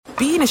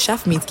being a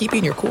chef means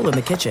keeping your cool in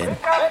the kitchen.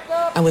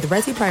 And with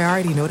Resi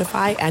Priority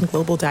Notify and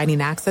Global Dining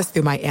Access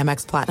through my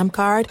Amex Platinum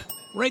card,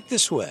 Right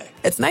this way.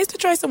 it's nice to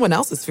try someone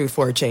else's food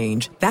for a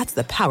change. That's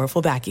the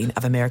powerful backing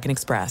of American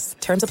Express.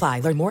 Terms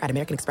apply. Learn more at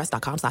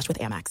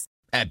americanexpress.com/withAmex.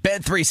 At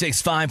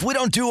Bet365, we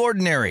don't do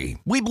ordinary.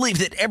 We believe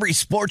that every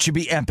sport should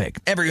be epic.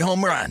 Every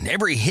home run,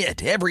 every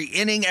hit, every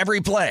inning, every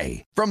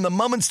play. From the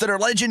moments that are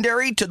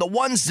legendary to the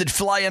ones that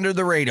fly under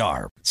the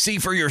radar. See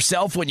for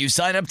yourself when you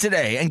sign up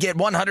today and get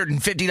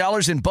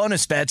 $150 in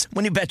bonus bets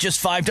when you bet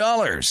just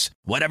 $5.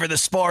 Whatever the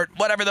sport,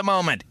 whatever the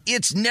moment,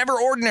 it's never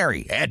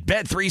ordinary at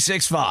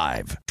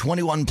Bet365.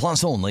 21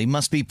 plus only.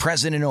 Must be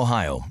present in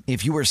Ohio.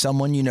 If you or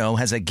someone you know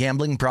has a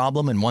gambling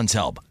problem and wants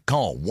help,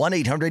 call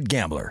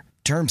 1-800-GAMBLER.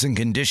 Terms and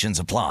conditions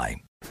apply.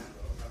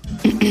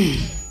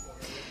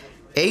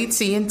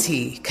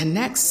 AT&T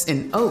connects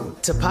an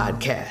ode to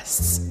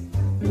podcasts.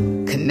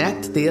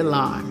 Connect the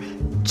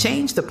alarm.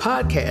 Change the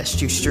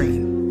podcast you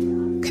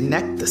stream.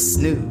 Connect the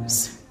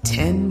snooze.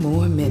 10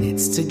 more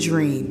minutes to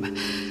dream.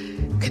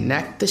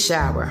 Connect the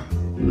shower.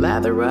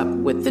 Lather up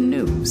with the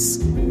news.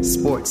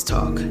 Sports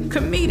talk,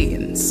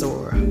 comedians,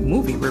 or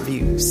movie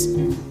reviews.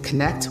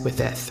 Connect with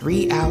that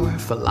 3-hour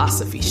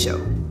philosophy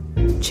show.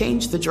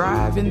 Change the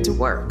drive into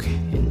work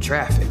in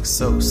traffic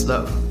so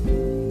slow.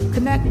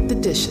 Connect the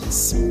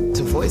dishes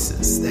to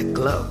voices that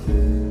glow.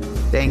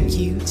 Thank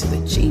you to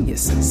the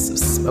geniuses of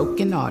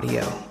spoken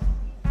audio.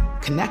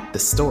 Connect the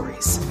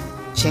stories.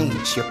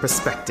 Change your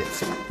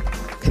perspective.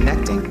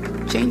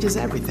 Connecting changes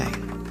everything.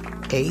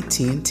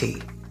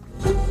 AT&T.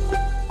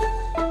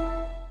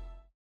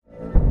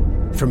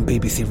 From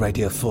BBC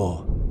Radio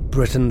 4,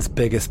 Britain's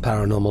biggest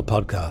paranormal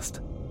podcast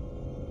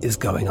is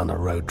going on a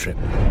road trip.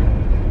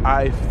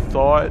 I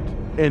thought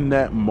in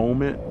that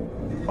moment,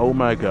 oh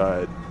my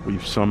God,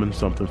 we've summoned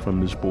something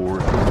from this board.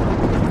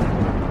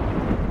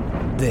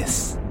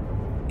 This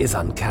is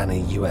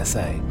Uncanny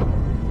USA.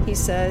 He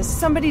says,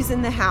 somebody's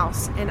in the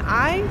house, and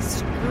I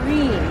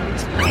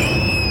screamed.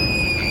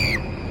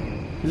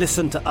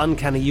 Listen to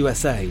Uncanny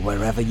USA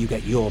wherever you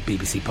get your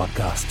BBC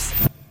podcasts,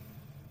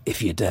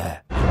 if you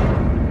dare.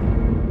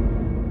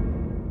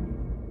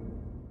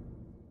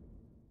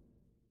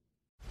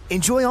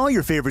 Enjoy all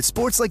your favorite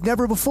sports like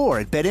never before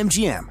at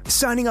BetMGM.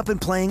 Signing up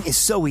and playing is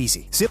so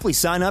easy. Simply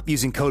sign up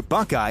using code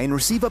Buckeye and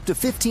receive up to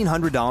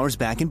 $1,500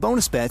 back in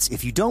bonus bets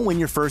if you don't win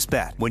your first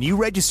bet. When you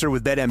register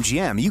with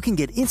BetMGM, you can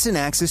get instant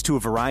access to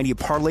a variety of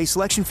parlay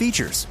selection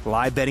features,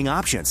 live betting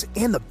options,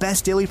 and the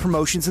best daily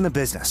promotions in the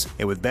business.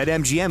 And with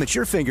BetMGM at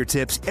your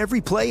fingertips, every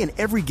play and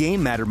every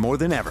game matter more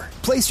than ever.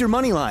 Place your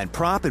moneyline,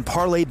 prop, and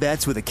parlay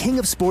bets with the king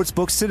of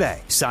sportsbooks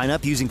today. Sign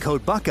up using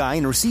code Buckeye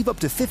and receive up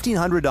to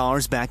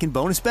 $1,500 back in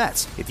bonus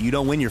bets if you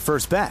don't win your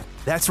first bet.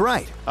 That's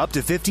right, up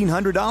to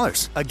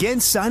 $1,500. Again,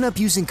 sign up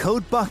using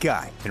code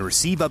Buckeye and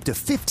receive up to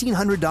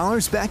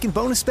 $1,500 back in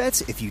bonus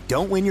bets if you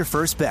don't win your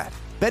first bet.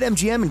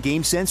 BetMGM and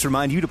GameSense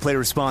remind you to play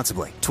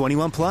responsibly.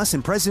 21 plus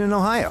and present in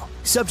Ohio.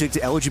 Subject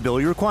to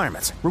eligibility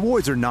requirements.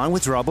 Rewards are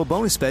non-withdrawable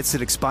bonus bets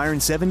that expire in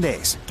 7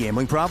 days.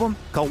 Gambling problem?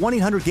 Call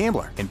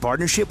 1-800-GAMBLER in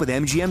partnership with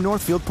MGM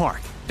Northfield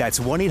Park. That's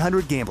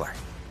 1-800-GAMBLER.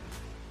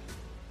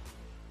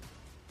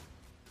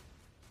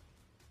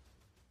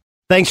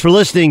 Thanks for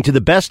listening to the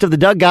Best of the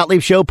Doug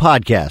Gottlieb Show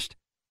podcast.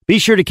 Be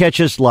sure to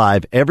catch us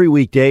live every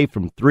weekday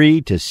from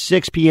 3 to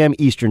 6 p.m.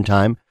 Eastern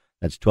Time.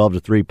 That's 12 to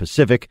 3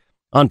 Pacific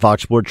on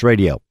Fox Sports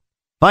Radio.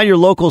 Find your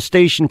local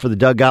station for the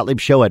Doug Gottlieb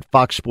Show at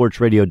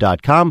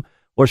foxsportsradio.com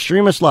or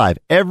stream us live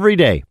every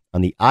day on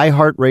the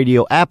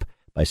iHeartRadio app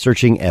by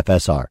searching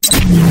FSR.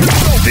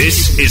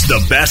 This is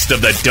the Best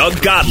of the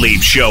Doug Gottlieb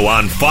Show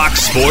on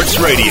Fox Sports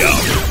Radio.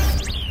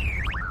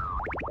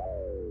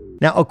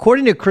 Now,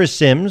 according to Chris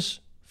Sims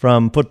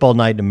from Football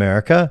Night in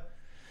America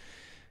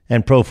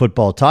and Pro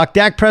Football Talk,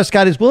 Dak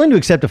Prescott is willing to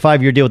accept a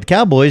 5-year deal with the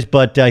Cowboys,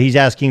 but he's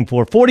asking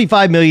for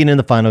 $45 million in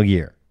the final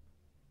year.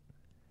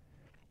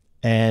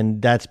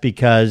 And that's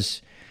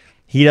because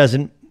he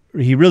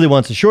really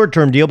wants a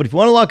short-term deal, but if you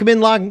want to lock him in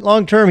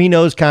long-term, he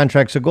knows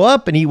contracts will go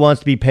up, and he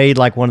wants to be paid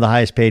like one of the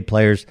highest-paid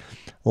players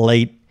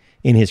late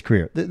in his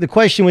career. The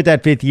question with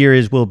that 5th year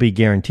is, will it be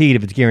guaranteed?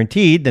 If it's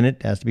guaranteed, then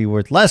it has to be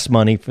worth less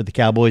money for the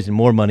Cowboys and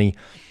more money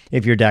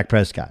if you're Dak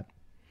Prescott.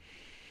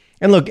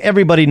 And look,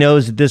 everybody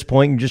knows at this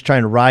point, you're just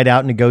trying to ride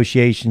out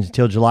negotiations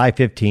until July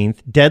 15th.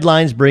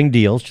 Deadlines bring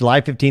deals.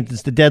 July 15th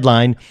is the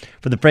deadline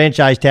for the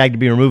franchise tag to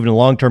be removed and a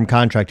long-term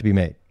contract to be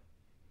made.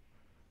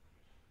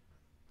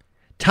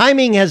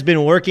 Timing has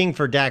been working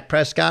for Dak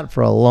Prescott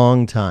for a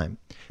long time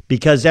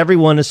because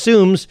everyone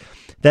assumes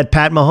that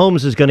Pat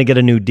Mahomes is going to get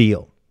a new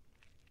deal.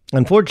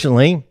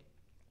 Unfortunately,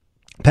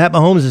 Pat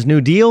Mahomes'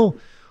 new deal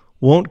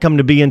won't come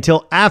to be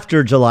until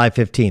after July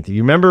 15th.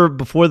 You remember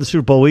before the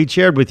Super Bowl, we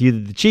shared with you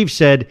that the Chiefs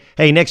said,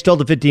 hey, next 12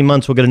 to 15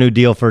 months, we'll get a new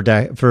deal for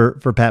Pat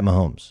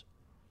Mahomes.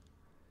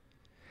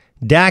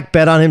 Dak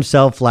bet on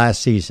himself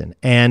last season,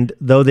 and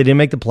though they didn't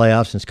make the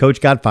playoffs, since coach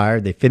got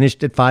fired, they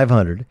finished at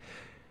 500,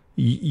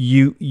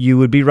 you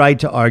would be right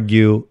to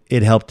argue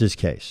it helped his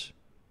case.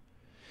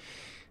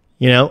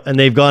 You know, and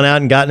they've gone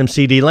out and gotten him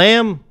CeeDee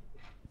Lamb.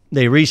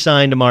 They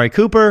re-signed Amari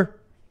Cooper.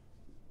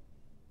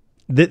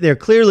 They're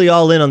clearly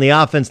all in on the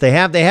offense. They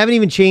haven't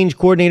even changed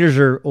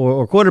coordinators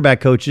or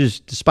quarterback coaches,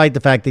 despite the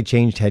fact they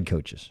changed head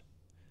coaches.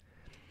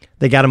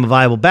 They got him a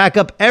viable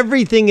backup.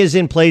 Everything is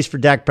in place for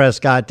Dak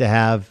Prescott to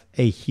have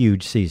a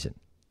huge season.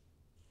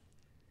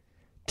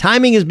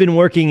 Timing has been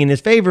working in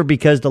his favor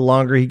because the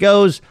longer he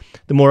goes,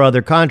 the more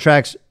other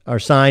contracts are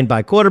signed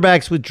by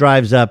quarterbacks, which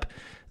drives up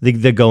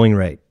the going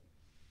rate.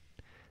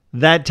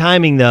 That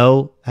timing,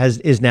 though,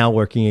 is now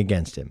working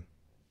against him.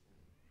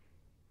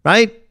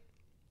 Right?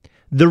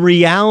 The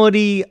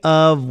reality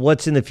of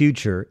what's in the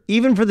future,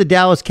 even for the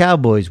Dallas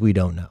Cowboys, we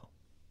don't know.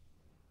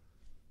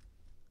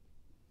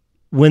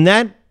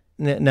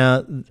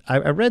 Now, I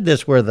read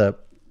this where the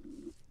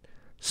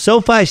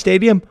SoFi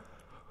Stadium,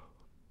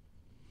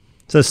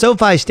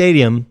 SoFi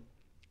Stadium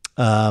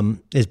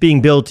is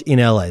being built in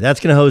LA. That's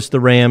going to host the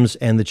Rams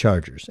and the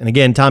Chargers. And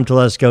again, Tom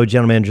Telesco,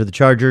 general manager of the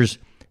Chargers,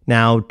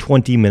 now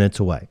 20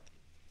 minutes away.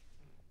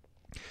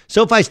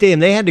 SoFi Stadium,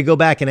 they had to go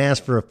back and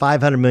ask for a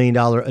 $500 million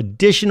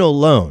additional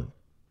loan.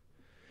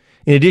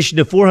 In addition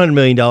to $400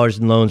 million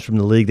in loans from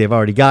the league they've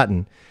already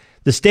gotten.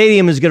 The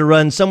stadium is going to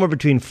run somewhere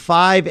between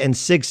 $5 and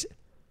 $6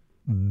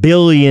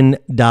 billion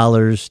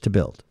to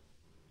build.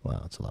 Wow,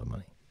 that's a lot of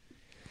money.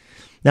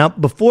 Now,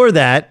 before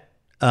that,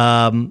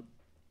 the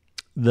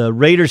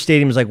Raiders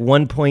Stadium is like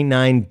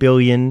 $1.9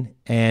 billion.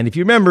 And if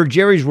you remember,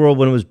 Jerry's World,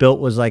 when it was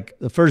built, was like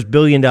the first $1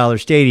 billion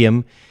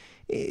stadium.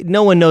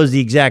 No one knows the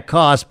exact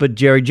cost, but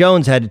Jerry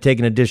Jones had to take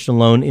an additional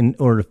loan in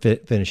order to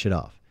finish it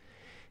off.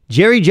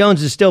 Jerry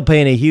Jones is still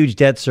paying a huge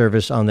debt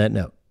service on that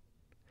note.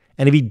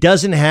 And if he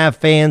doesn't have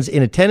fans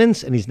in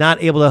attendance and he's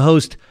not able to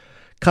host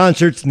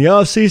concerts in the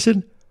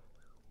offseason,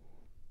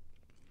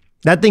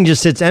 that thing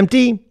just sits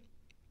empty,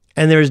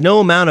 and there is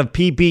no amount of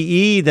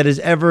PPE that is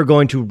ever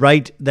going to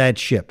right that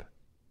ship.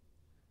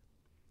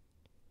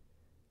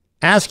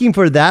 Asking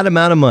for that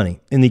amount of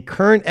money in the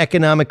current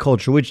economic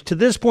culture, which to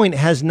this point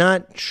has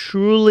not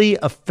truly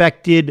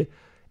affected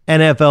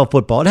NFL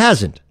football. It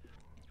hasn't.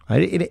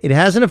 Right? It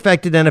hasn't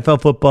affected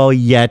NFL football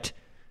yet,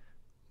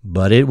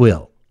 but it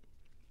will.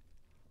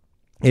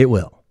 It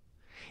will.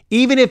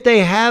 Even if they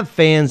have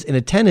fans in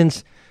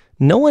attendance,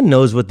 no one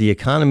knows what the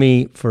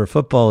economy for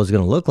football is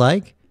going to look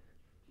like.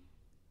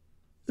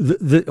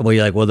 Well,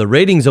 you're like, well, the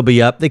ratings will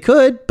be up. They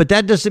could, but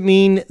that doesn't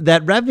mean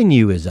that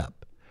revenue is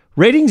up.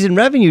 Ratings and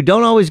revenue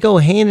don't always go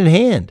hand in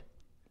hand.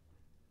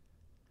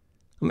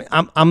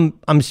 I mean,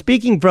 I'm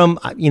speaking from,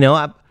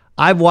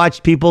 I've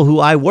watched people who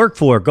I work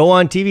for go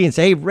on TV and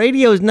say, hey,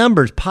 radio's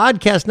numbers,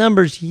 podcast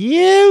numbers,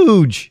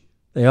 huge.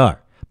 They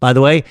are. By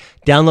the way,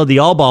 download the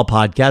All Ball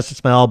podcast.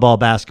 It's my all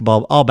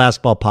basketball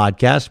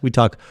podcast. We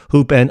talk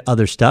hoop and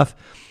other stuff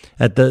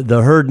at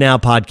the Herd Now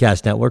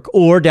Podcast Network,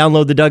 or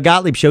download the Doug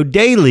Gottlieb Show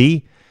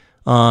daily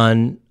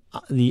on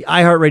the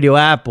iHeartRadio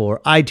app or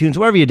iTunes,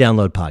 wherever you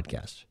download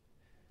podcasts.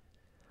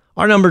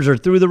 Our numbers are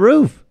through the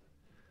roof.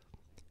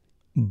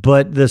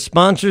 But the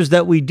sponsors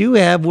that we do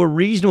have, we're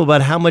reasonable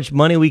about how much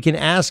money we can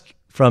ask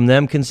from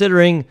them,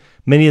 considering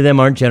many of them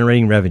aren't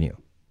generating revenue.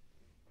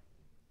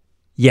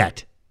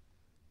 Yet.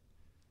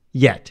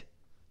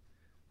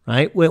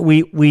 Right?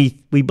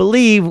 We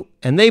believe,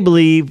 and they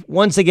believe,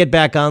 once they get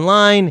back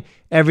online,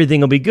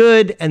 everything will be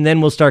good, and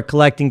then we'll start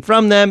collecting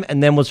from them,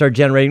 and then we'll start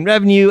generating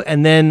revenue,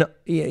 and then,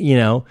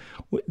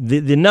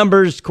 the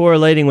numbers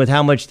correlating with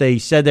how much they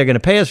said they're going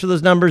to pay us for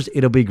those numbers,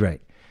 it'll be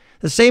great.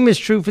 The same is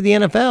true for the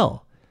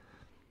NFL.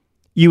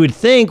 You would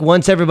think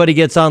once everybody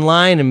gets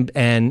online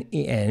and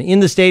in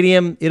the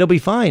stadium, it'll be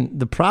fine.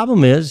 The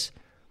problem is,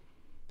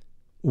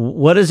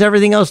 what does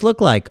everything else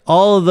look like?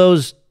 All of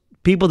those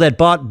people that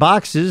bought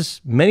boxes,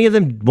 many of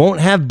them won't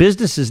have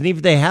businesses. And even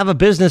if they have a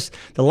business,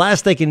 the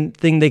last thing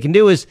they can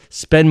do is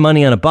spend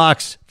money on a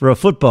box for a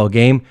football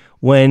game,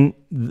 when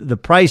the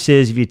price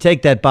is, if you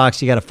take that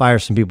box, you got to fire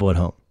some people at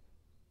home.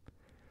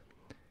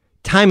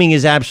 Timing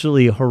is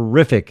absolutely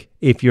horrific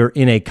if you're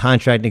in a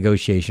contract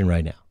negotiation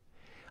right now.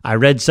 I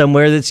read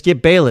somewhere that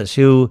Skip Bayless,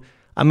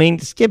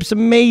 Skip's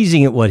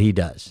amazing at what he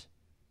does.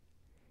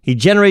 He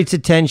generates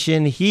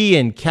attention. He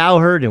and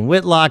Cowherd and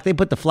Whitlock, they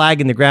put the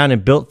flag in the ground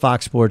and built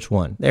Fox Sports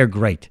 1. They're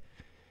great.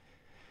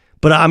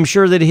 But I'm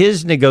sure that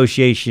his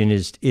negotiation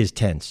is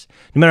tense.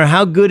 No matter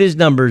how good his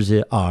numbers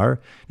are,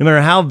 no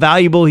matter how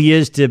valuable he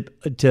is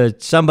to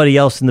somebody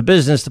else in the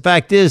business, the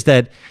fact is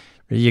that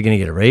you're going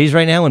to get a raise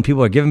right now when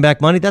people are giving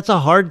back money. That's a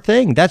hard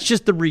thing. That's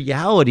just the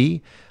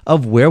reality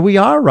of where we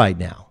are right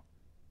now.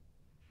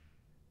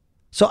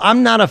 So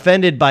I'm not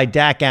offended by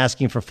Dak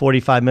asking for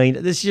 $45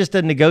 million. This is just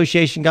a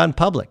negotiation gone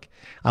public.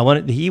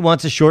 He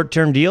wants a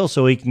short-term deal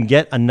so he can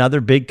get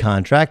another big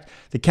contract.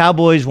 The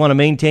Cowboys want to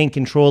maintain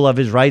control of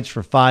his rights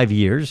for 5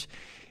 years.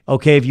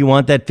 Okay, if you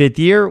want that fifth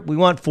year, we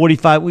want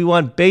 45. We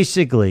want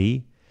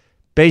basically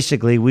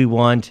we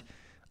want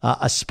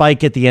a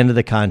spike at the end of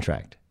the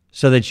contract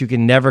so that you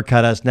can never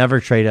cut us, never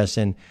trade us.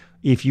 And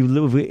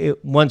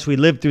once we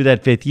live through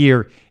that fifth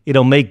year,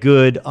 it'll make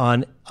good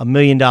on $1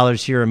 million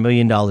here, $1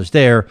 million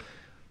there,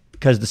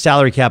 because the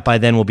salary cap by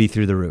then will be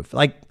through the roof.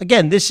 Like,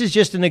 again, this is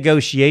just a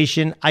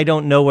negotiation. I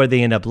don't know where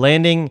they end up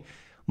landing.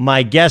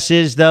 My guess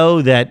is,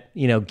 though, that,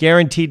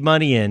 guaranteed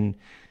money and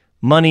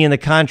money in the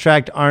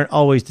contract aren't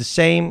always the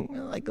same.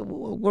 Like,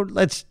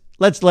 let's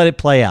let it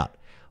play out.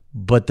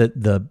 But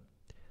the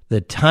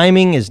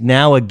timing is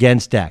now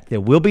against Dak.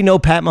 There will be no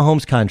Pat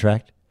Mahomes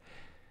contract.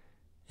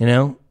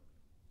 There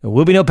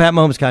will be no Pat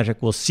Mahomes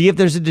contract. We'll see if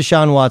there's a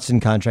Deshaun Watson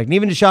contract. And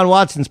even Deshaun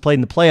Watson's played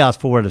in the playoffs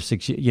 4 out of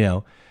 6, played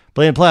in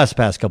the playoffs the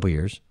past couple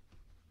years.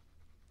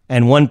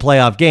 And won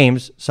playoff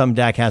games, some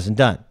Dak hasn't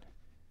done.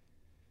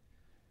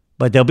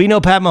 But there'll be no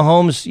Pat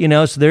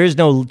Mahomes, so there is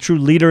no true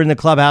leader in the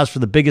clubhouse for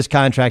the biggest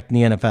contract in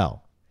the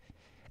NFL.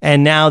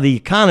 And now the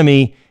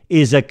economy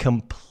is a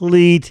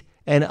complete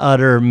and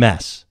utter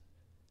mess.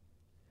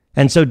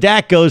 And so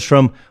Dak goes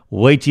from,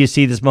 wait till you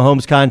see this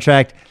Mahomes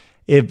contract.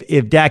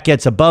 If Dak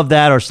gets above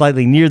that or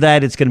slightly near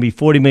that, it's going to be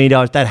 $40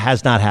 million. That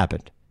has not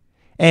happened.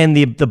 And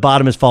the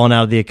bottom has fallen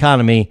out of the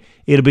economy.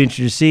 It'll be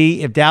interesting to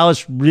see if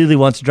Dallas really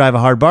wants to drive a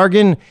hard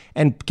bargain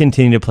and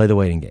continue to play the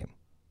waiting game.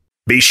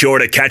 Be sure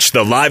to catch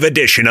the live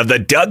edition of the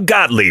Doug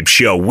Gottlieb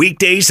Show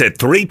weekdays at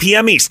 3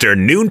 p.m.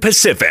 Eastern, noon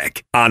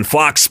Pacific on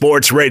Fox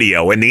Sports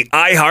Radio and the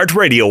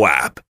iHeartRadio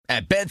app.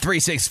 At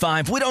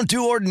Bet365, we don't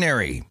do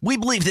ordinary. We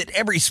believe that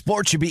every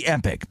sport should be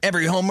epic.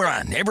 Every home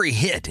run, every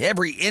hit,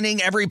 every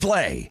inning, every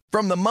play.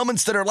 From the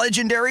moments that are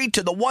legendary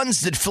to the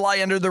ones that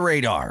fly under the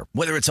radar.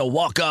 Whether it's a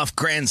walk-off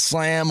grand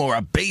slam or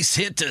a base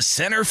hit to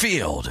center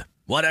field.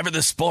 Whatever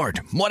the sport,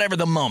 whatever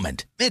the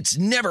moment, it's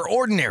never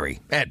ordinary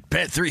at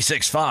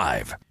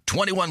Bet365.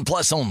 21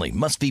 plus only.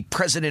 Must be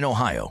present in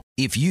Ohio.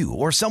 If you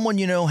or someone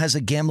you know has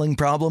a gambling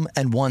problem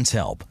and wants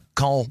help,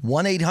 call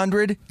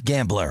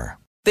 1-800-GAMBLER.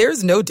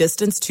 There's no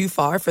distance too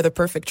far for the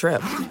perfect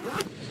trip.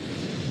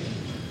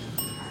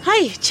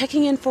 Hi,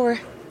 checking in for...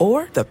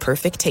 Or the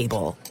perfect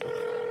table.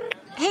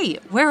 Hey,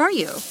 where are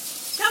you?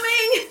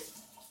 Coming!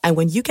 And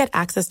when you get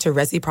access to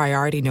Resi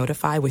Priority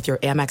Notify with your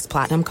Amex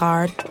Platinum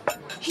card...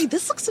 Hey,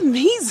 this looks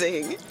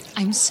amazing.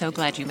 I'm so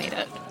glad you made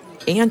it.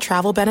 And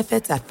travel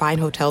benefits at fine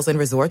hotels and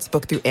resorts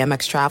booked through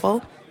Amex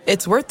Travel,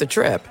 it's worth the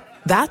trip.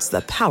 That's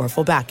the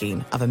powerful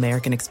backing of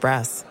American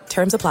Express.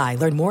 Terms apply.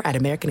 Learn more at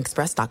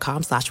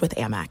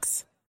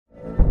americanexpress.com/withAmex.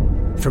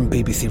 From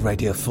BBC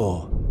Radio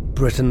 4,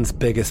 Britain's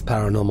biggest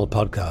paranormal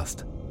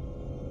podcast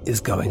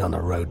is going on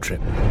a road trip.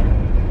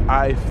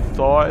 I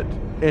thought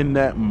in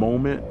that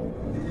moment,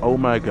 oh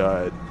my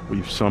God,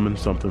 we've summoned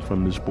something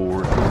from this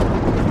board.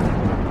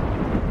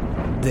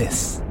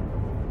 This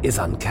is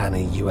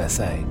Uncanny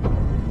USA.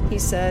 He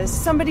says,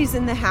 somebody's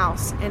in the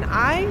house, and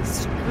I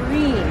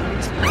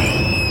screamed.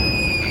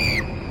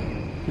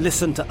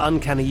 Listen to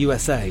Uncanny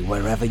USA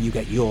wherever you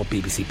get your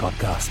BBC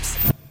podcasts,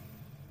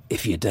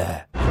 if you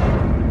dare.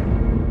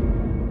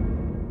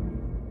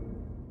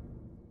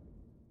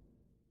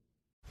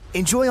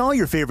 Enjoy all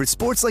your favorite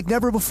sports like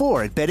never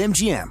before at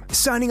BetMGM.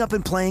 Signing up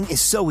and playing is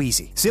so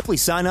easy. Simply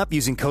sign up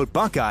using code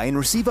Buckeye and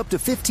receive up to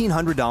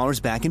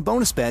 $1,500 back in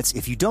bonus bets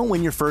if you don't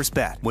win your first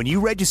bet. When you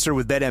register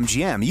with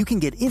BetMGM, you can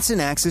get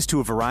instant access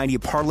to a variety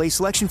of parlay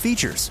selection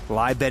features,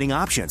 live betting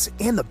options,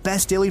 and the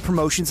best daily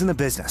promotions in the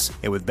business.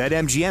 And with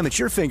BetMGM at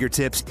your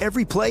fingertips,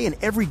 every play and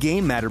every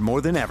game matter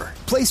more than ever.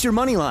 Place your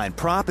moneyline,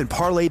 prop, and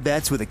parlay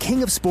bets with the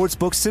king of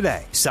sportsbooks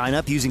today. Sign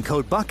up using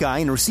code Buckeye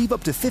and receive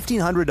up to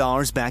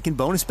 $1,500 back in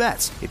bonus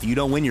bets if you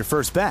don't win your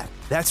first bet.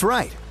 That's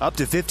right, up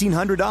to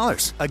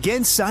 $1,500.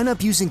 Again, sign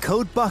up using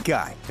code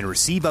Buckeye and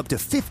receive up to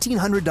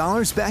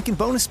 $1,500 back in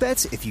bonus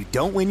bets if you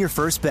don't win your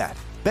first bet.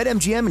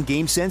 BetMGM and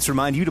GameSense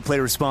remind you to play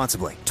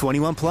responsibly.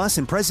 21 plus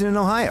and present in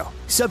Ohio.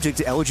 Subject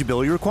to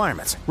eligibility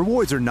requirements.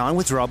 Rewards are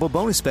non-withdrawable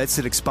bonus bets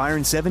that expire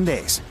in 7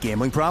 days.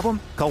 Gambling problem?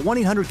 Call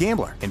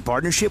 1-800-GAMBLER in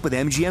partnership with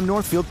MGM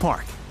Northfield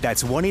Park.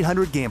 That's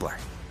 1-800-GAMBLER.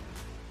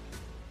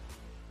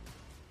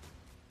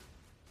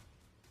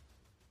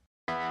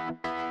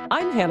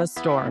 I'm Hannah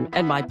Storm,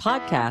 and my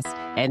podcast,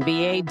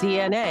 NBA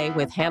DNA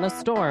with Hannah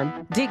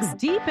Storm, digs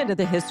deep into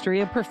the history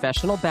of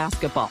professional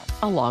basketball,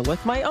 along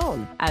with my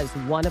own, as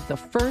one of the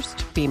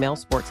first female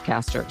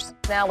sportscasters.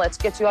 Now let's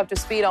get you up to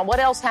speed on what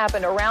else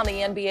happened around the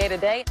NBA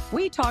today.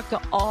 We talk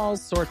to all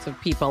sorts of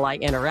people I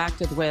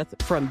interacted with,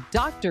 from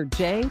Dr.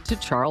 J to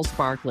Charles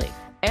Barkley,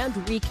 and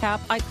recap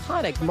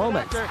iconic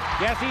moments.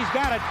 Yes, he's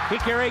got it.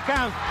 Here he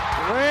comes.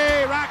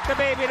 Way rock the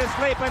baby to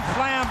sleep and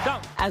slam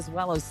dunk. As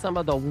well as some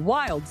of the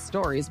wild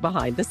stories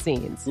behind the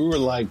scenes. We were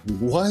like,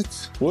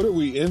 what? What are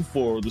we in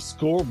for? The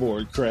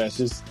scoreboard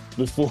crashes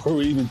before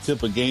we even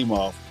tip a game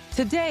off.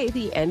 Today,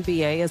 the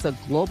NBA is a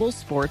global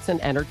sports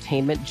and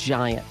entertainment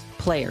giant.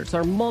 Players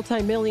are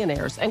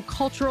multimillionaires and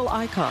cultural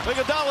icons.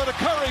 Iguodala to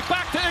Curry,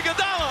 back to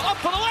Iguodala, up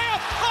for the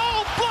layup.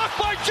 Oh, blocked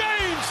by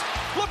James.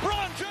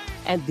 LeBron James.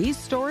 And these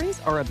stories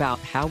are about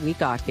how we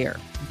got here,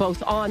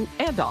 both on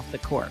and off the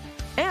court.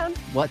 And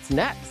what's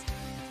next?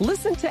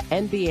 Listen to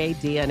NBA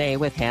DNA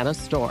with Hannah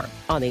Storm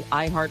on the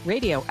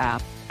iHeartRadio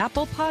app,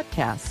 Apple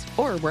Podcasts,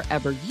 or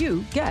wherever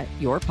you get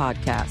your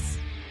podcasts.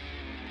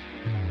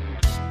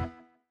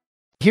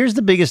 Here's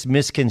the biggest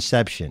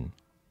misconception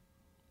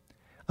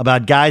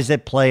about guys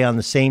that play on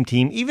the same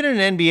team, even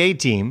an NBA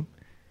team,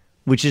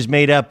 which is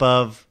made up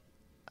of,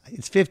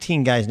 it's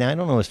 15 guys now. I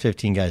don't know, it was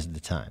 15 guys at the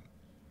time.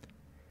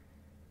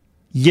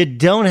 You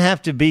don't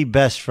have to be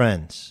best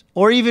friends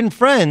or even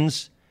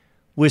friends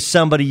with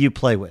somebody you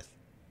play with.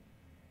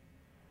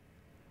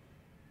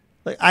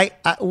 Like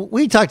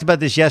we talked about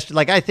this yesterday.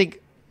 Like, I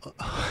think,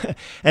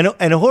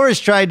 and Horace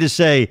tried to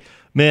say,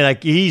 man,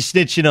 he's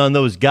snitching on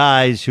those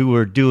guys who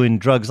were doing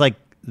drugs. Like,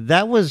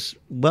 that was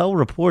well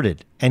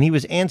reported. And he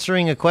was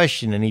answering a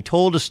question, and he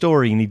told a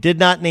story, and he did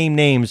not name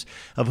names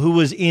of who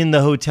was in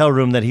the hotel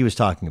room that he was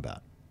talking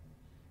about.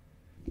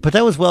 But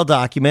that was well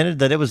documented,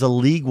 that it was a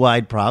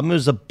league-wide problem. It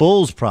was a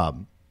Bulls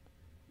problem.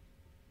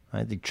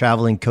 Right? The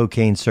traveling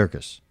cocaine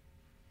circus.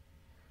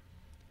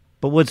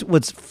 But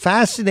what's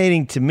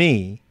fascinating to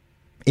me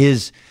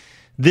is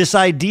this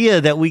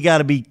idea that we got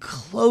to be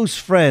close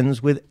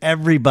friends with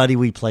everybody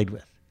we played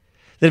with.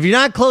 That if you're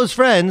not close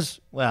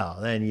friends, well,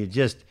 then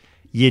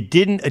you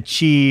didn't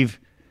achieve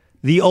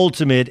the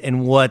ultimate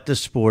in what the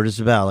sport is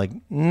about. Like,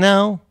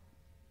 no.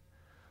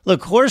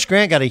 Look, Horace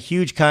Grant got a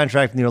huge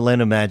contract from the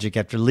Orlando Magic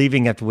after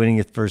winning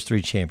his first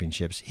 3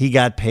 championships. He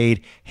got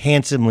paid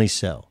handsomely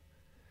so.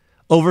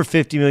 Over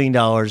 $50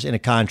 million in a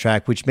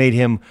contract, which made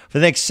him, for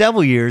the next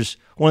several years,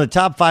 one of the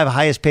top 5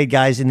 highest paid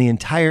guys in the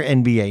entire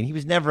NBA. He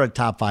was never a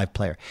top 5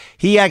 player.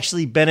 He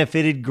actually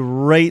benefited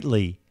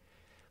greatly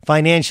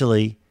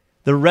financially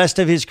the rest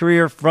of his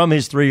career from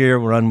his 3-year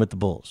run with the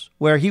Bulls,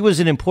 where he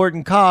was an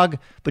important cog,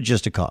 but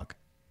just a cog.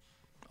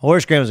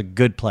 Horace Grant was a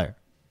good player.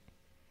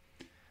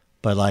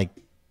 But, like,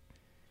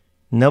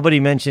 nobody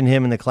mentioned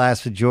him in the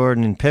class with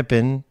Jordan and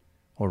Pippen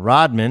or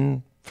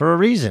Rodman for a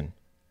reason.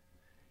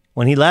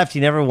 When he left, he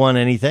never won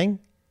anything.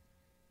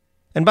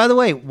 And by the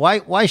way,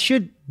 why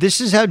should... This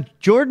is how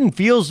Jordan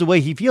feels the way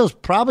he feels,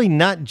 probably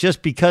not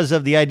just because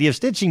of the idea of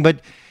stitching,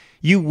 but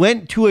you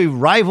went to a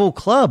rival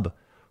club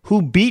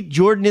who beat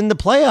Jordan in the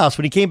playoffs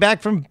when he came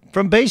back from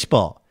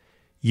baseball.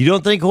 You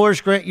don't think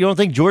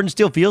Jordan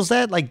still feels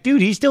that? Like,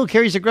 dude, he still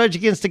carries a grudge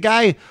against a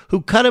guy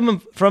who cut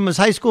him from his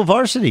high school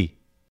varsity.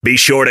 Be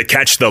sure to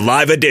catch the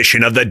live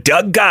edition of the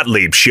Doug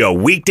Gottlieb Show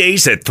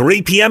weekdays at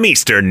 3 p.m.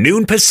 Eastern,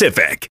 noon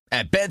Pacific.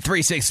 At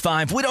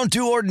Bet365, we don't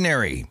do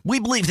ordinary.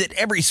 We believe that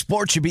every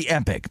sport should be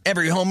epic.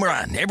 Every home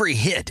run, every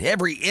hit,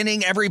 every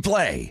inning, every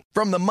play.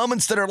 From the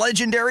moments that are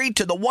legendary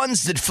to the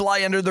ones that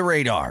fly under the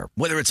radar.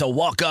 Whether it's a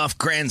walk-off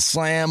grand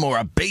slam or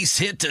a base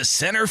hit to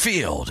center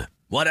field.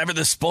 Whatever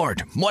the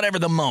sport, whatever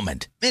the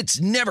moment,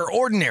 it's never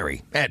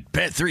ordinary at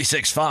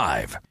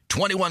Bet365.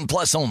 21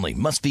 plus only.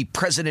 Must be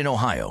present in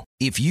Ohio.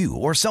 If you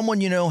or someone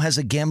you know has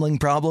a gambling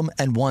problem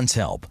and wants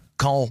help,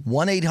 call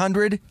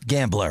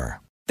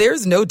 1-800-GAMBLER.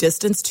 There's no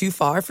distance too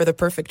far for the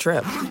perfect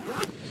trip.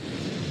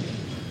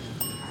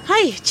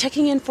 Hi,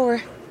 checking in for...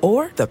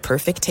 Or the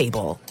perfect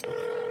table.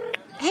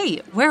 Hey,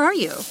 where are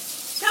you?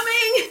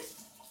 Coming!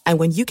 And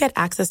when you get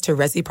access to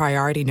Resi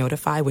Priority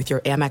Notify with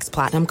your Amex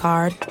Platinum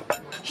card...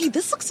 Hey,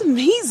 this looks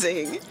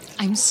amazing.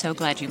 I'm so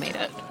glad you made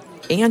it.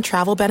 And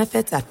travel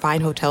benefits at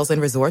fine hotels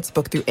and resorts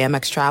booked through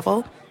Amex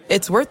Travel,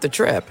 it's worth the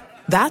trip.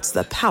 That's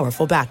the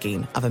powerful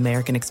backing of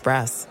American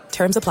Express.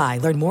 Terms apply.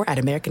 Learn more at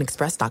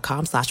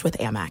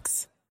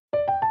americanexpress.com/withAmex.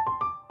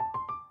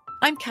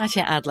 I'm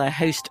Katya Adler,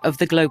 host of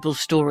The Global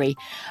Story.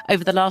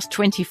 Over the last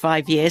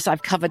 25 years,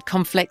 I've covered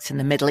conflicts in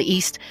the Middle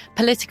East,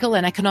 political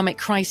and economic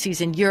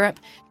crises in Europe,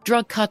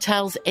 drug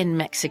cartels in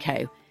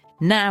Mexico.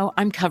 Now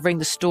I'm covering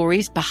the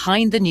stories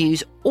behind the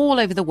news all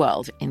over the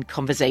world in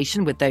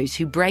conversation with those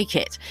who break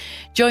it.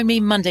 Join me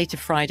Monday to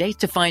Friday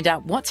to find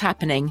out what's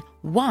happening,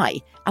 why,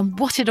 and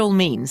what it all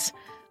means.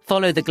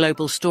 Follow The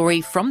Global Story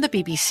from the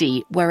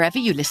BBC wherever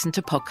you listen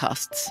to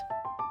podcasts.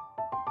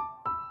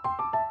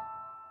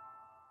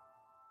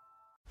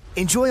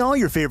 Enjoy all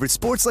your favorite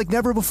sports like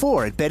never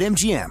before at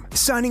BetMGM.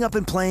 Signing up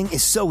and playing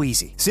is so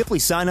easy. Simply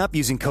sign up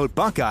using code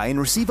Buckeye and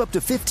receive up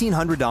to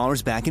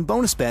 $1,500 back in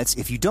bonus bets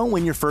if you don't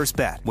win your first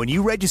bet. When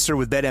you register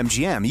with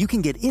BetMGM, you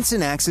can get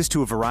instant access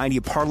to a variety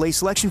of parlay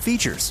selection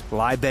features,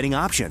 live betting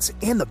options,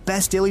 and the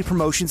best daily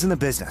promotions in the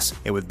business.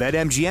 And with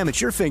BetMGM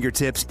at your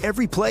fingertips,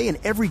 every play and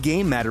every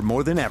game matter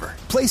more than ever.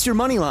 Place your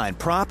moneyline,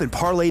 prop, and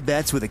parlay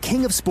bets with the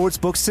king of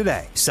sportsbooks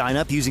today. Sign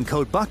up using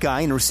code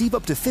Buckeye and receive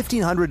up to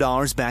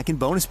 $1,500 back in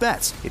bonus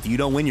bets if you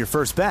don't win your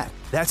first bet.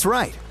 That's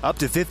right, up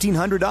to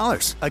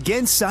 $1,500.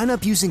 Again, sign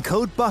up using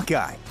code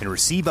Buckeye and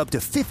receive up to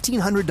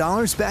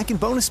 $1,500 back in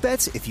bonus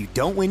bets if you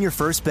don't win your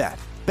first bet.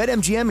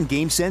 BetMGM and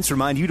GameSense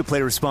remind you to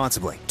play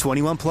responsibly.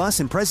 21 plus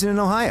and present in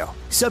Ohio.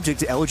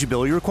 Subject to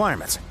eligibility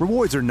requirements.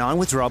 Rewards are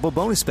non-withdrawable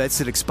bonus bets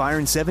that expire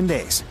in 7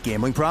 days.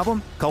 Gambling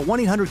problem? Call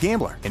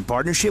 1-800-GAMBLER in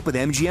partnership with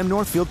MGM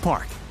Northfield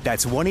Park.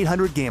 That's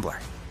 1-800-GAMBLER.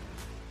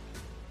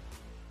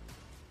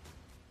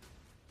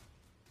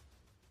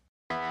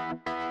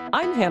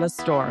 I'm Hannah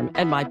Storm,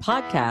 and my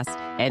podcast,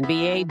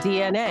 NBA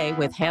DNA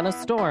with Hannah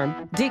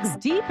Storm, digs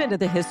deep into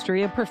the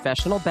history of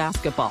professional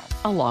basketball,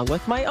 along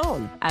with my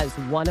own, as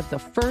one of the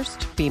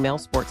first female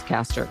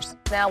sportscasters.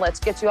 Now let's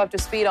get you up to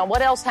speed on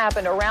what else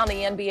happened around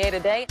the NBA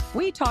today.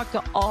 We talk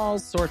to all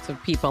sorts of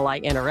people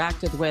I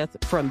interacted with,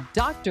 from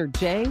Dr.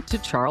 J to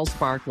Charles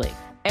Barkley,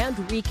 and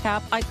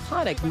recap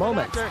iconic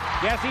moments.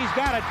 Yes, he's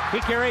got it.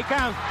 Here he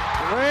comes.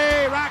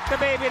 We rock the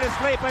baby to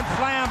sleep and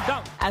slam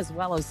dunk. As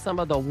well as some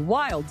of the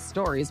wild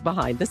stories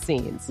behind the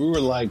scenes. We were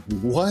like,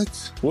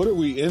 what? What are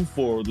we in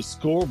for? The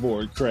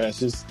scoreboard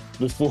crashes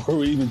before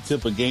we even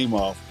tip a game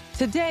off.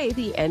 Today,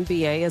 the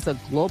NBA is a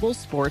global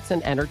sports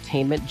and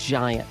entertainment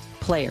giant.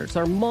 Players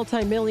are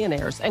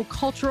multimillionaires and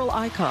cultural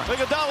icons.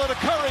 Iguodala to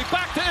Curry,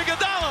 back to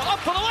Iguodala, up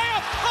for the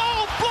layup.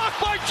 Oh, blocked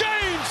by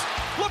James.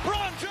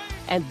 LeBron James.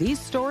 And these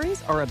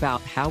stories are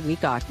about how we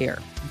got here,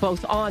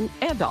 both on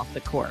and off the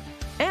court.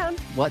 And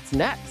what's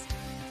next?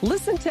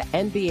 Listen to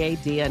NBA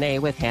DNA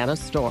with Hannah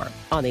Storr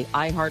on the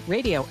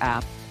iHeartRadio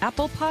app,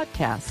 Apple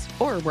Podcasts,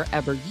 or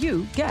wherever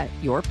you get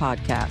your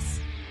podcasts.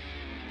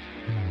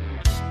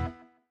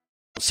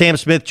 Sam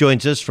Smith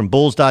joins us from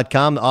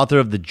Bulls.com, the author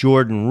of The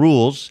Jordan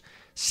Rules.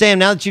 Sam,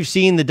 now that you've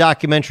seen the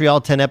documentary,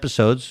 all 10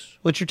 episodes,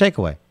 what's your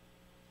takeaway?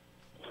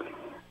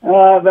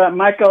 That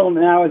Michael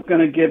now is going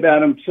to give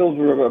Adam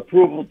Silver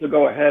approval to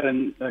go ahead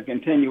and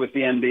continue with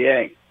the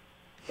NBA.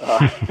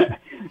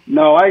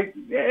 No,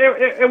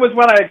 it was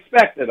what I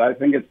expected. I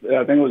think it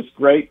was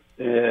great.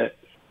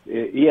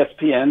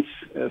 ESPN's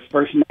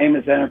first name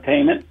is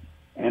entertainment,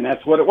 and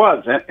that's what it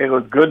was. It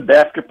was good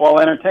basketball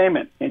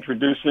entertainment,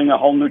 introducing a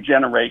whole new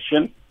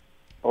generation,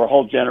 or a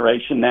whole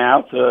generation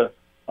now, to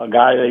a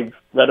guy they've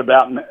read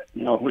about,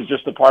 who was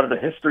just a part of the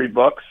history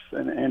books,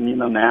 and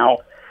now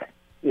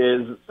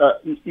is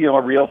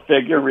a real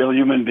figure, real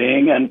human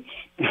being, and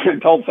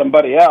told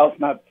somebody else,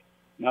 not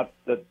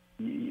that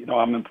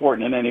I'm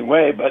important in any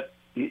way, but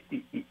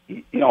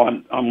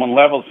on one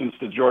level, since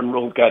the Jordan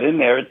Rules got in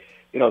there,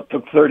 it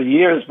took 30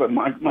 years, but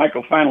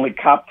Michael finally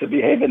copped to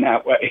behaving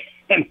that way,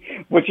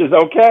 which is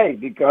okay,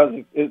 because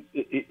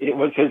it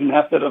was his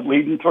method of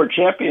leading toward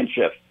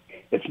championships.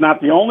 It's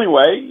not the only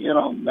way.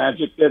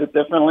 Magic did it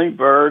differently.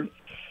 Bird,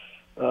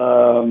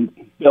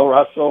 Bill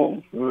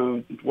Russell,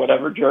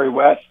 Jerry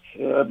West.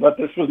 But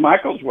this was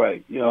Michael's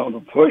way.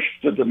 The push,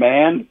 the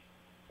demand,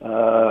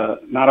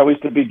 not always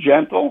to be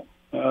gentle,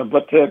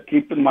 but to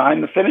keep in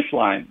mind the finish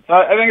line. So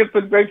I think it's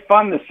been great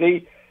fun to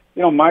see.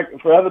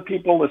 For other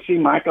people to see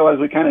Michael as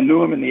we kind of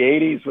knew him in the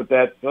 '80s, with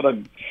that sort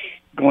of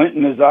glint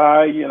in his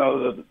eye.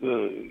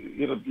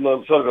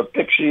 Sort of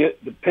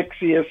the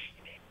pixiest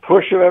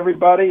push of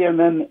everybody, and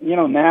then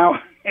now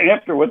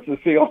afterwards to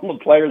see all the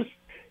players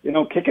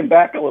kicking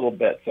back a little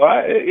bit. So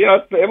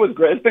it was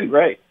great. It's been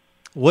great.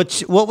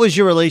 What was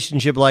your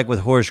relationship like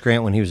with Horace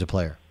Grant when he was a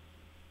player?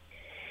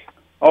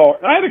 Oh,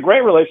 I had a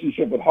great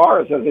relationship with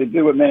Horace, as they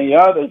do with many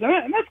others,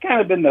 and that's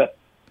kind of been the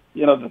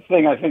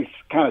thing I think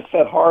kind of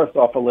set Horace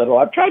off a little.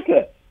 I've tried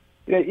to,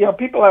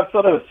 people have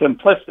sort of a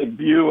simplistic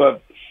view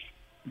of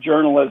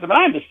journalism.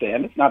 I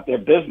understand it's not their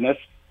business,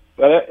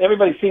 but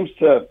everybody seems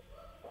to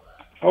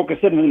focus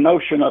in on the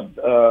notion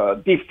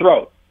of deep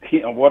throat,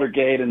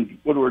 Watergate and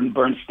Woodward and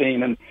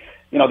Bernstein, and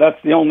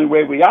that's the only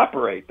way we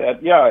operate.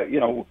 That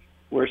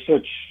we're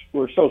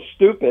so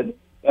stupid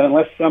that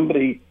unless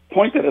somebody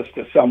pointed us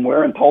to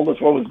somewhere and told us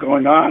what was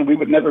going on, we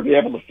would never be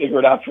able to figure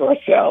it out for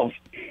ourselves.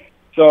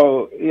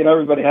 So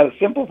everybody had to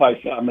simplify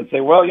something and say,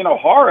 well,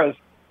 Horace,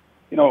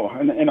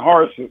 and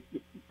Horace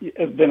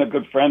has been a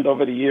good friend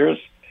over the years.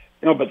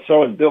 But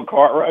so is Bill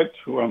Cartwright,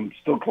 who I'm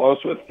still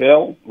close with.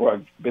 Phil, who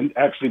I've been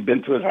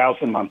to his house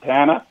in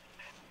Montana.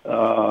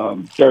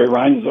 Jerry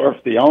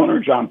Reinsdorf, the owner.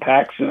 John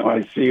Paxson, who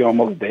I see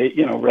almost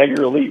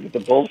regularly with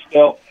the Bulls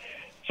still.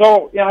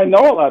 So I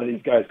know a lot of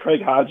these guys.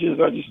 Craig Hodges,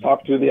 I just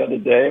talked to the other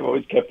day. I've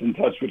always kept in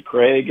touch with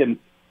Craig, and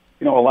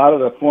a lot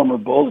of the former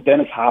Bulls.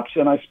 Dennis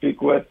Hobson, I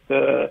speak with.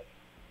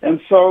 And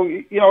so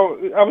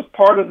I was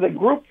part of the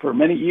group for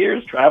many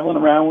years, traveling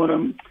around with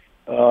him.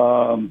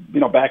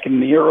 Back in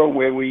the era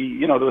where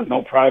there was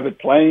no private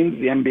planes,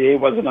 the NBA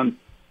wasn't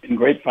in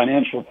great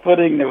financial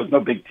footing, there was no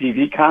big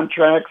TV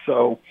contract,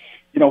 so,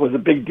 it was a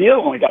big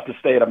deal when we got to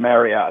stay at a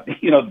Marriott.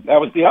 That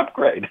was the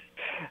upgrade.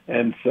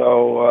 And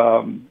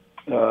so,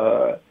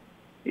 so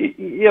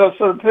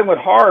the thing with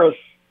Horace,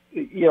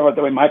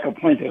 the way Michael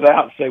pointed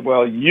out, say,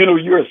 well,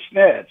 you're a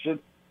snitch.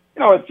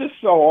 It's just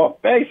so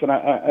off base, and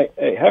I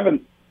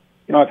haven't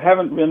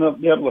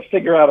been able to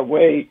figure out a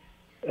way.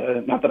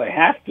 Not that I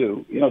have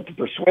to, to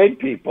persuade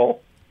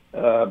people,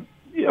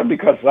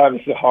 because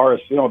obviously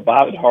Horace,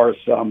 bothered Horace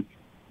some.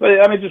 But,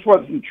 it just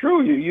wasn't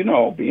true.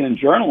 Being in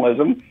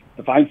journalism,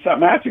 to find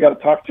something out, you got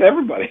to talk to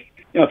everybody.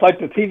 It's like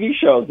the TV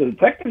shows, the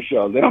detective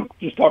shows. They don't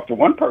just talk to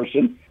one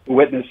person who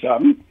witnessed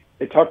something.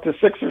 They talk to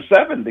 6 or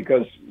 7,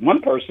 because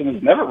one person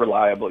is never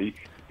reliable. You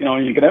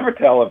can never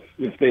tell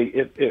if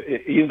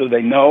either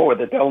they know or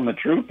they're telling the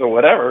truth or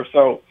whatever.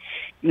 So,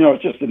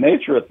 it's just the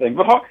nature of things.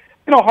 But,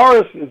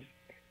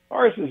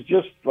 Horace is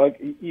just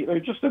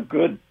just a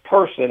good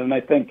person, and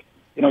I think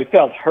he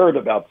felt hurt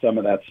about some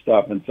of that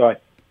stuff, and so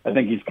I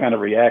think he's kind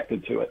of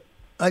reacted to it.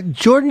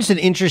 Jordan's an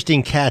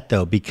interesting cat,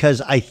 though,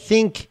 because I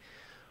think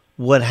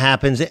what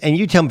happens, and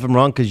you tell me if I'm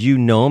wrong, because you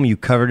know him, you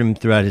covered him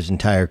throughout his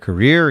entire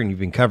career, and you've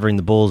been covering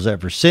the Bulls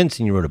ever since,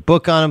 and you wrote a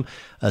book on him.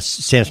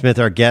 Sam Smith,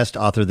 our guest,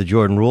 author of The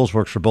Jordan Rules,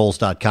 works for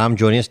Bulls.com,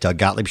 joining us. Doug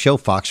Gottlieb Show,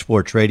 Fox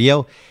Sports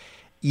Radio.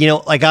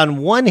 On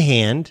one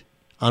hand,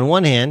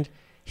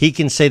 he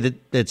can say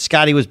that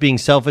Scotty was being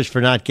selfish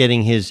for not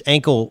getting his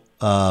ankle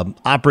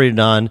operated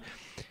on,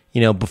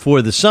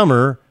 before the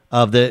summer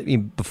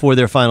before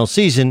their final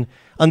season.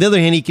 On the other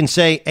hand, he can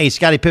say, hey,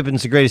 Scottie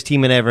Pippen's the greatest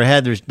teammate I ever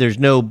had. There's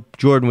no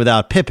Jordan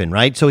without Pippen,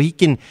 right? So he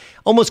can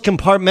almost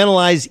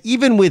compartmentalize,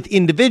 even with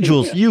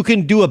individuals. You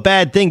can do a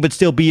bad thing but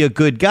still be a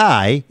good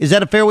guy. Is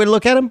that a fair way to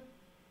look at him?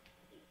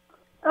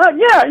 I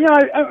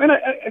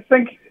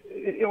think,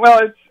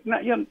 it's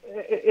not,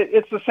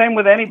 it's the same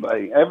with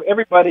anybody.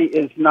 Everybody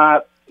is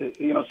not,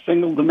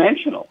 single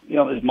dimensional.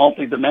 There's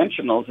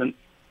multi-dimensionals. And,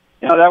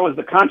 that was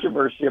the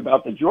controversy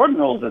about the Jordan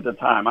rules at the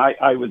time.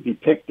 I was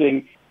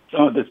depicting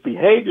some of this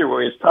behavior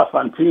where he's tough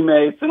on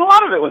teammates, and a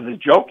lot of it was a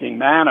joking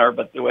manner,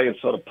 but the way it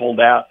sort of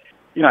pulled out.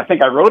 I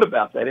think I wrote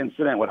about that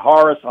incident with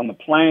Horace on the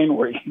plane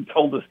where he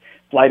told his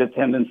flight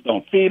attendants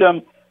don't feed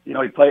him. He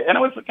played, and it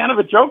was kind of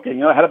a joking.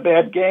 Had a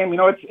bad game.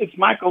 It's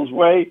Michael's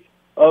way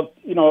of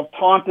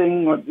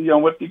taunting.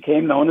 What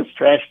became known as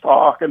trash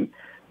talk, and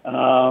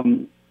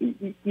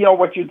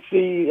what you'd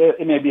see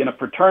maybe in a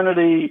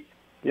fraternity.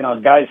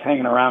 Guys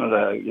hanging around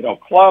at a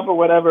club or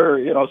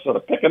whatever. Sort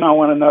of picking on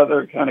one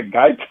another, kind of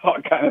guy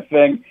talk kind of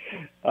thing.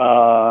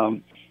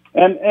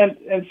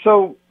 And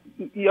so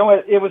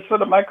it was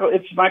sort of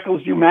It's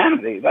Michael's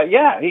humanity. That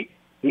he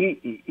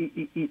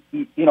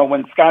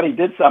when Scotty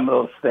did some of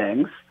those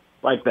things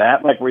like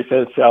that, like where he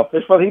says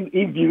selfish, well,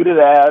 he viewed it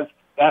as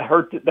that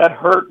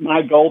hurt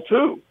my goal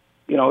too.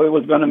 It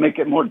was going to make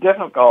it more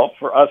difficult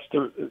for us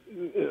to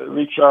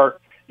reach our,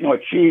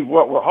 achieve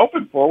what we're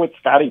hoping for with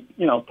Scotty,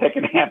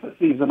 taking half the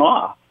season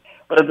off.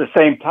 But at the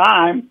same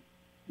time,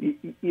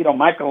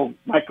 Michael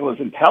is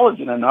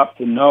intelligent enough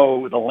to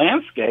know the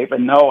landscape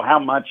and know how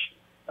much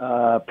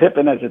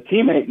Pippen as a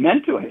teammate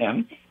meant to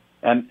him.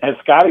 And as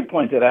Scotty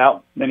pointed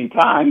out many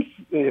times,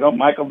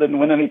 Michael didn't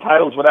win any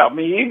titles without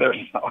me either.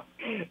 So,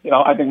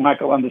 I think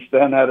Michael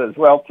understands that as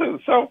well too.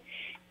 So,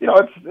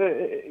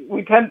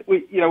 we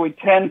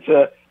tend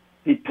to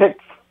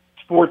depict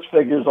sports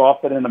figures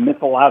often in a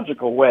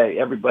mythological way.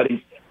 Everybody's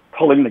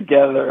pulling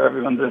together.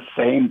 Everyone's the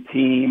same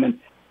team, and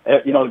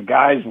the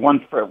guys one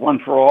for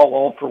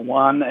all for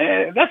one.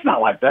 That's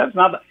not like that. It's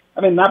not.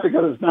 Not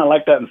because it's not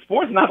like that in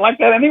sports. It's not like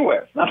that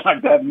anywhere. It's not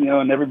like that,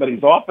 in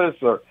everybody's office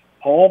or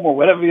home or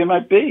whatever you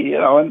might be.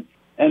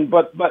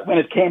 But when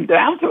it came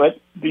down to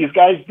it, these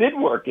guys did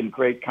work in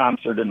great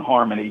concert and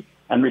harmony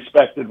and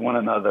respected one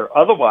another.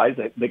 Otherwise,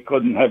 they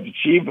couldn't have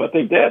achieved what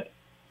they did.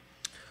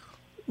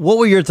 What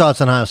were your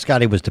thoughts on how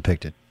Scotty was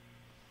depicted?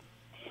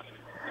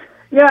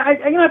 Yeah,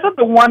 I thought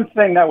the one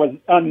thing that was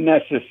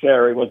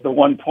unnecessary was the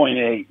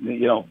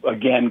 1.8.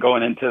 Again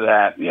going into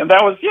that,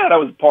 that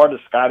was part of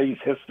Scotty's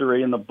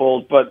history in the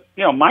Bulls. But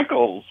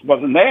Michael's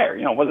wasn't there.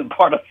 Wasn't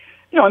part of.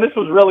 And this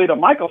was really the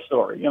Michael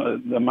story.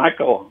 The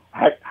Michael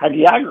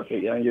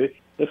hagiography.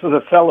 This was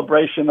a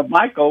celebration of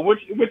Michael,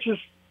 which is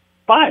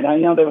fine.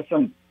 There were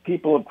some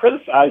people who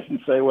criticized and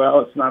say,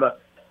 well, it's not a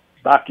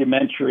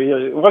documentary.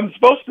 It wasn't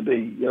supposed to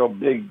be,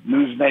 big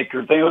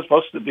newsmaker thing. It was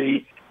supposed to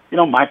be,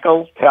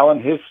 Michael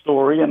telling his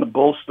story and the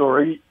Bull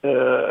story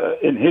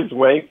in his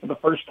way for the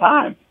first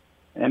time.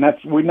 And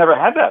we never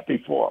had that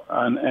before.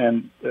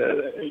 And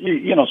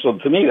so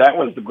to me, that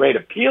was the great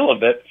appeal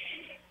of it.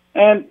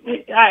 And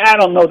I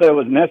don't know that it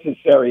was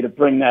necessary to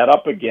bring that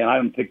up again. I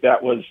don't think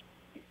that was,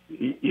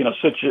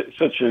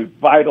 such a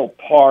vital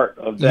part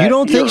of that. You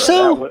don't think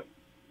so?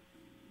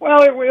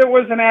 Well, it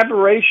was an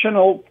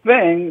aberrational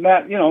thing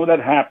that, that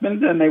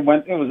happened, and it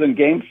was in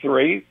Game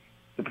 3.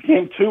 It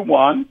became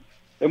 2-1.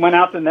 They went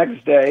out the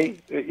next day,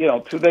 2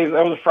 days,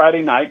 that was a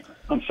Friday night.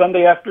 On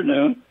Sunday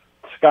afternoon,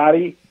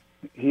 Scotty,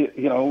 it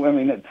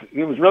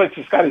was really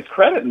to Scotty's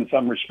credit in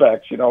some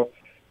respects.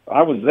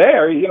 I was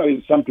there.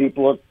 Some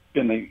people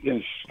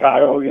in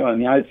Chicago, in the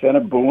United Center,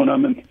 booing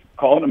him and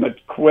calling him a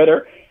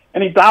quitter.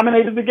 And he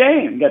dominated the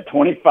game. He got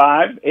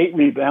 25, 8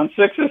 rebounds,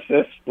 6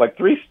 assists, like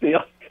 3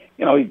 steals.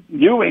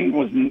 Ewing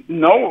was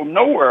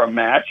nowhere a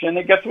match, and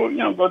they get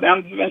to go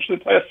down to eventually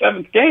play a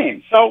 7th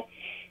game. So,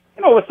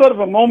 it was sort of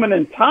a moment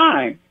in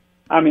time.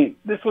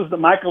 This was the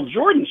Michael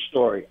Jordan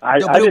story.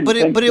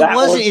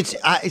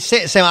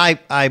 Sam,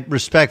 I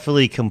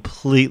respectfully,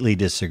 completely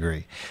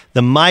disagree.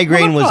 The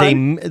migraine was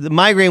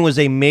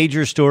a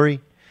major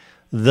story.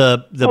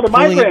 The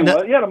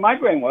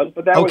migraine was,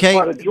 but that was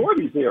part of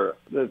Jordan's era.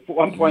 The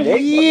 1.8.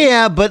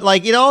 Yeah, but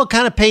it all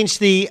kind of paints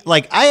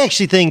I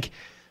actually think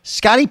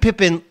Scottie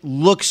Pippen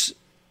looks.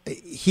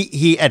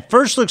 He at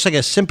first looks like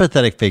a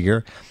sympathetic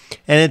figure,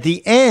 and at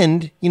the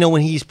end,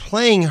 when he's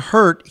playing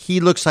hurt, he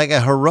looks like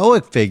a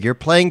heroic figure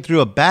playing through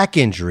a back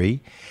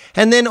injury.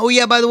 And then,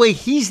 by the way,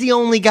 he's the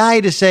only guy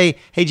to say,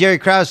 "Hey, Jerry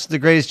Krause is the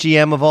greatest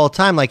GM of all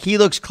time." He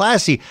looks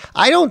classy.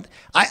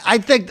 I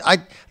think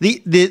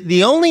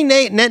the only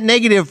net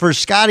negative for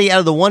Scotty out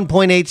of the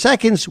 1.8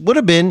 seconds would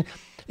have been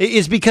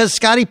is because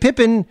Scottie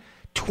Pippen,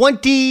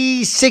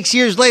 26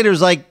 years later,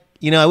 is like,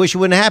 I wish it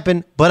wouldn't have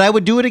happened, but I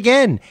would do it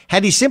again.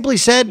 Had he simply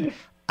said,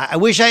 I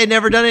wish I had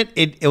never done it,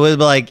 it was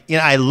like,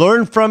 I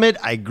learned from it.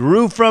 I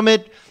grew from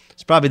it.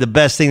 It's probably the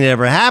best thing that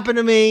ever happened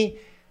to me.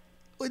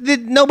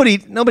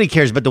 nobody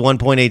cares about the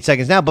 1.8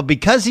 seconds now, but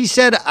because he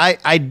said,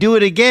 I do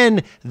it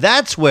again,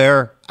 that's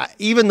where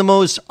even the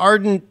most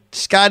ardent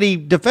Scotty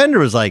defender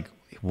was like,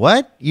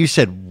 what? You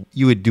said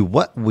you would do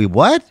what?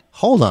 What?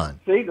 Hold on.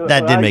 See,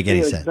 that didn't make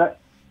any sense.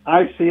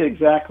 I see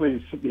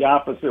exactly the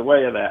opposite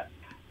way of that.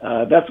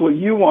 That's what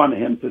you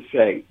wanted him to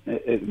say,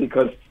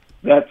 because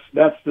that's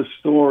the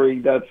story.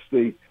 That's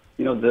the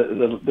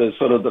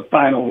sort of the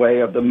final way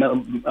of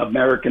the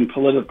American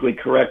politically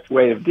correct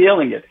way of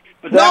dealing it.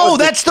 But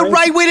that's the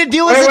right way to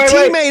deal as a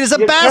teammate, as a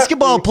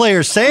basketball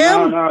player,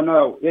 Sam.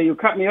 No. Yeah, you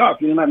cut me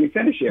off. You didn't let me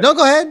finish here. No,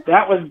 go ahead.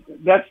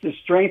 That's the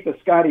strength of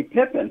Scottie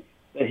Pippen,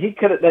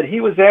 that he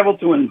was able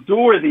to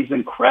endure these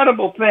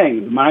incredible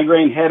things,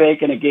 migraine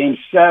headache in a Game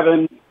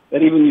 7,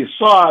 that even you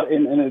saw it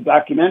in a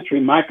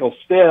documentary, Michael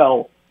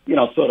Still,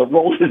 sort of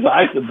rolled his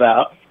eyes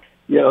about,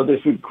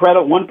 this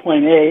incredible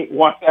 1.8,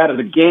 walked out of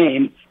the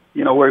game,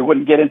 where he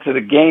wouldn't get into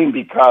the game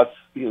because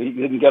he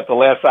didn't get the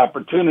last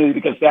opportunity,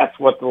 because that's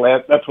what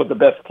the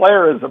best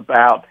player is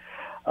about.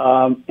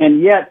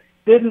 And yet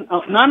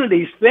none of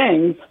these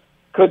things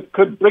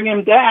could bring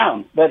him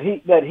down, that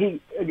he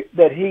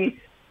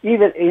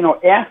even,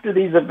 after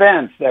these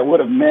events that would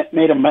have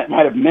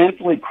might have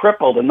mentally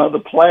crippled another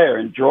player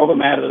and drove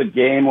him out of the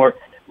game or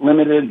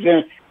limited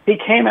him, he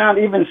came out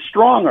even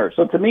stronger.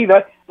 So to me,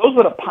 those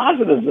are the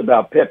positives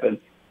about Pippen.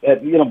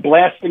 That,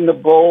 blasting the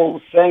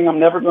Bulls, saying I'm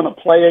never going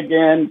to play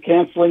again,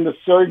 canceling the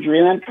surgery,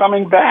 and then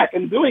coming back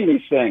and doing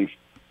these things.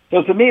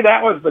 So to me,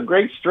 that was the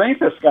great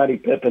strength of Scottie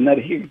Pippen, that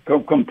he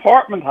could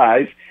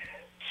compartmentalize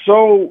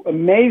so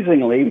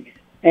amazingly,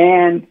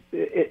 and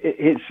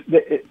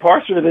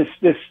partially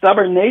this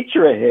stubborn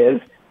nature of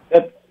his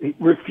that he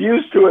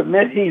refused to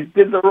admit he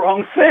did the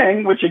wrong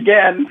thing, which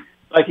again,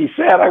 like he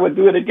said, I would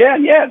do it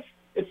again. Yes,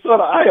 it's sort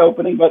of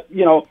eye-opening, but,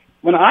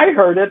 when I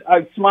heard it,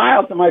 I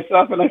smiled to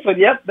myself and I said,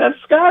 "Yep, that's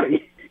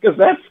Scotty," because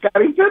that's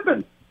Scottie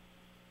Pippen.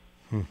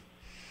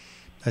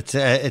 It's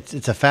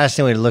a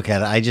fascinating way to look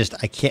at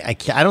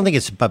it. I don't think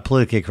it's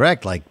politically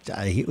correct. Like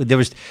there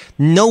was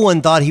no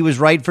one thought he was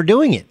right for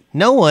doing it.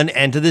 No one,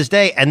 and to this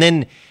day, and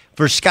then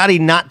for Scotty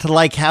not to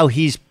like how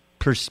he's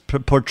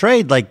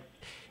portrayed, like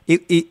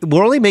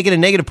we're only making a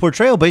negative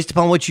portrayal based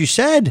upon what you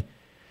said.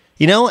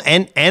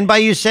 And by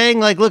you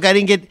saying, like, look, I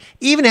didn't get,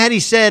 even had he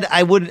said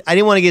I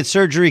didn't want to get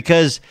surgery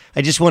because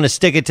I just want to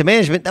stick it to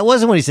management. That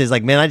wasn't what he says.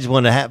 Like, man, I just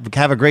want to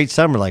have a great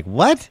summer. Like,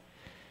 what?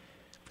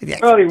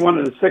 Well, he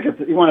wanted to stick it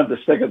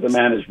to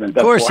management.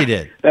 Of course he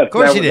did. Of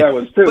course he did. That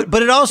was too.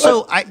 But it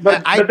also,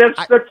 but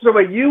that's the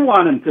way you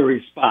want him to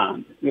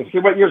respond. See,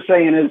 what you're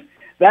saying is,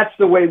 that's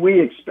the way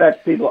we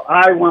expect people.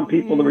 I want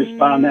people to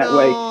respond that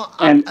way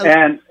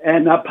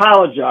and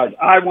apologize.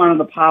 I want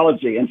an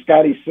apology. And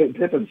Scottie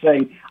Pippen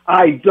saying,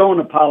 I don't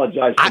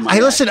apologize for my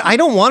listen, I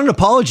don't want an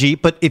apology,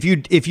 but if you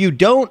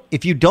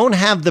don't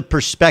have the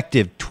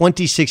perspective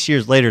 26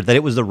 years later that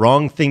it was the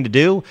wrong thing to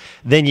do,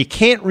 then you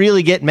can't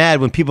really get mad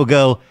when people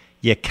go,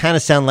 you kind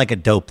of sound like a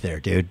dope there,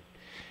 dude.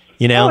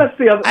 Well, that's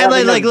the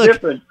other, look,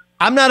 different.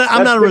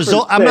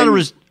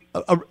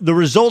 The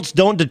results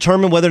don't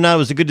determine whether or not it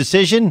was a good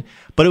decision,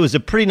 but it was a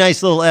pretty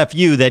nice little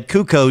FU that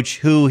Kukoc,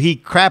 who he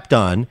crapped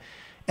on,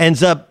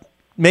 ends up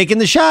making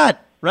the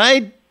shot,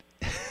 right?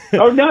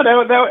 Oh no,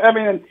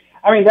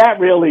 I mean that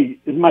really,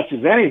 as much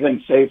as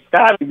anything, saved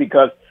Scotty,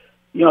 because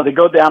they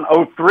go down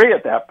 0-3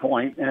 at that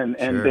point, and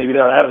Sure.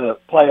 they're out of the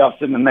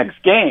playoffs in the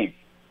next game.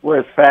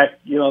 Whereas, in fact,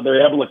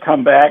 they're able to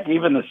come back,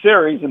 even the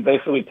series, and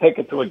basically take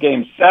it to a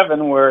Game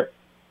 7 where.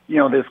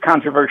 This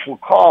controversial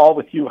call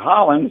with Hugh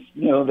Hollins,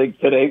 to this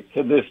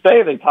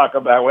day, they talk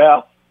about,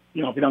 well,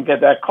 if you don't get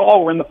that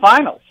call, we're in the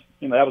finals.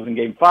 That was in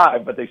Game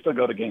 5, but they still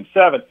go to Game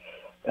 7.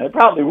 And it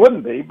probably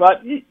wouldn't be,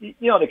 but,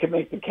 they could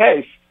make the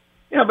case.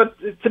 But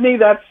to me,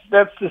 that's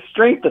the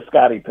strength of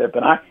Scottie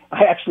Pippen. I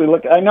actually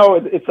I know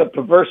it's a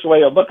perverse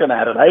way of looking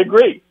at it. I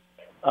agree.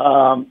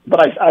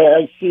 But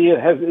I see it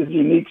has his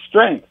unique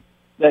strength,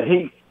 that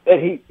he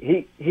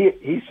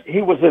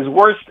was his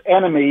worst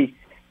enemy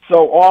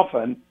so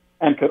often,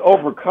 and could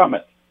overcome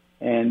it.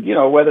 And,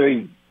 whether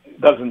he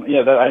doesn't,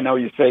 I know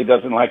you say he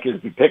doesn't like his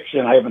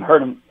depiction. I haven't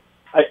heard him.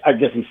 I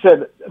guess he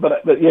said,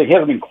 but he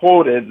hasn't been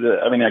quoted.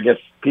 I guess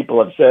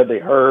people have said they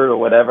heard or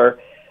whatever.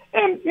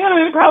 And,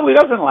 he probably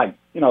doesn't like,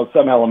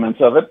 some elements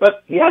of it,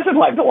 but he hasn't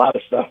liked a lot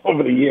of stuff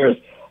over the years,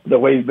 the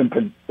way he's been,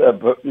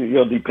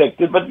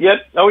 depicted, but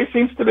yet always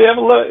seems to be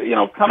able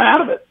to, come out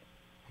of it.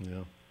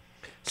 Yeah.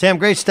 Sam,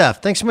 great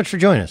stuff. Thanks so much for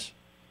joining us.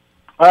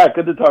 All right.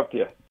 Good to talk to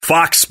you.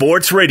 Fox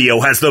Sports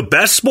Radio has the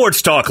best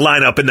sports talk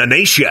lineup in the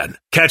nation.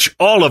 Catch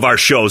all of our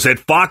shows at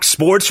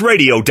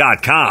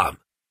foxsportsradio.com.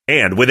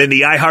 And within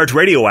the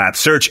iHeartRadio app,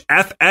 search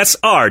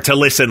FSR to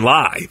listen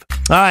live.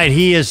 All right,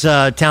 he is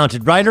a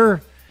talented writer.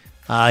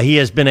 He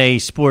has been a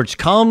sports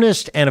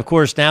columnist. And, of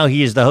course, now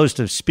he is the host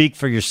of Speak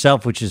for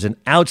Yourself, which is an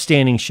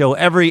outstanding show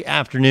every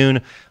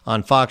afternoon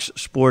on Fox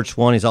Sports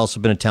 1. He's also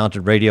been a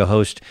talented radio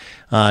host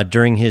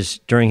during his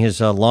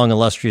long,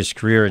 illustrious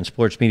career in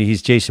sports media.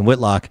 He's Jason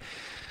Whitlock.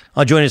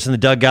 Join us on the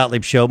Doug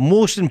Gottlieb Show.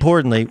 Most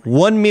importantly,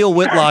 one meal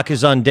Whitlock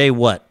is on day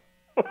what?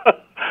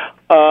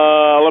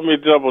 Let me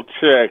double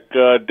check.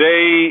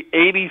 Day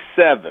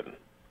 87,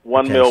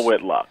 one meal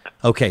Whitlock.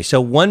 Okay,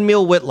 so 1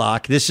 meal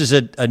Whitlock. This is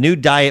a new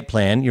diet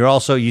plan.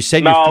 You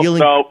said you're feeling.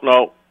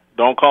 No.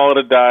 Don't call it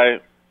a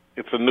diet.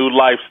 It's a new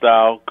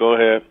lifestyle. Go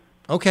ahead.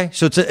 Okay,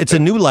 so it's a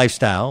new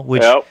lifestyle,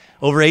 which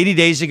over 80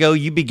 days ago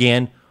you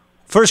began.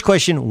 First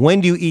question,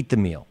 when do you eat the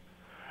meal?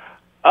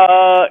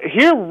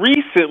 Here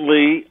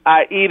recently,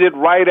 I eat it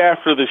right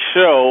after the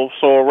show,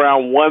 so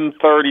around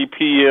 1:30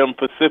 p.m.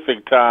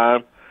 Pacific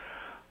time.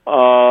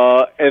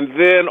 And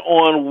then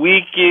on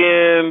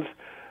weekends,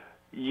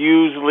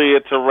 usually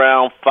it's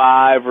around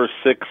 5 or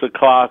 6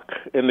 o'clock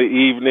in the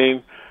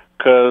evening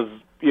because,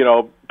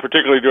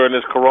 particularly during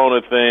this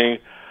Corona thing,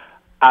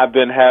 I've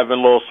been having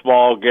little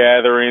small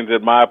gatherings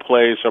at my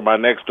place, or my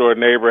next-door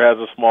neighbor has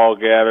a small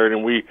gathering,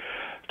 and we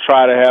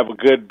try to have a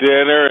good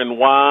dinner and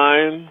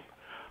wine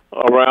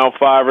around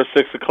 5 or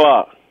 6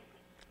 o'clock.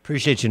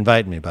 Appreciate you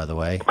inviting me, by the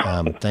way.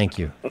 Thank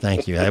you.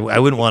 I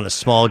wouldn't want a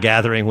small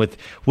gathering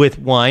with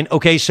wine.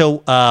 Okay,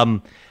 so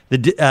how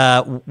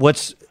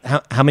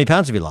many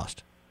pounds have you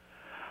lost?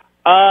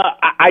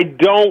 I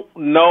don't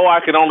know.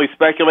 I can only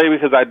speculate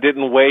because I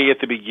didn't weigh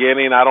at the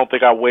beginning. I don't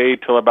think I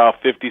weighed till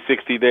about 50,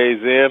 60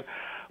 days in.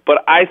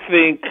 But I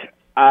think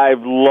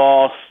I've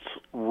lost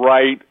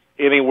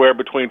anywhere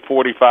between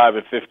 45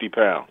 and 50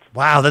 pounds.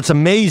 Wow, that's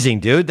amazing,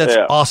 dude. That's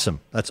awesome.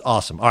 That's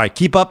awesome. All right,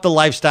 keep up the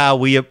lifestyle.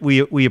 We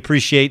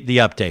appreciate the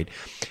update.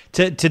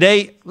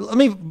 Today,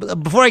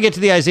 before I get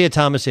to the Isaiah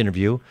Thomas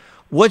interview,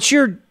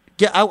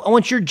 I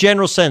want your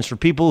general sense for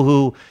people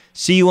who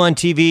see you on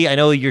TV. I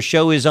know your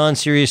show is on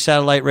Sirius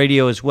Satellite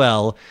Radio as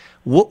well.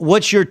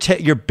 What's your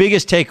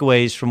biggest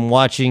takeaways from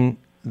watching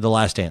The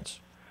Last Dance?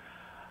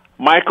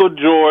 Michael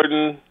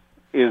Jordan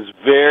is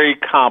very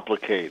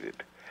complicated.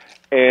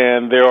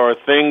 And there are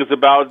things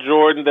about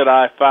Jordan that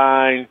I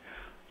find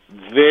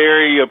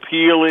very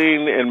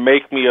appealing and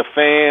make me a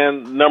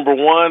fan. Number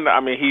one,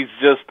 he's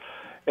just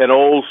an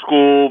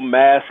old-school,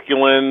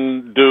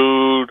 masculine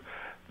dude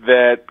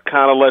that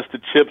kind of lets the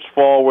chips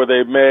fall where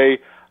they may.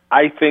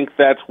 I think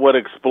that's what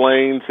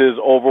explains his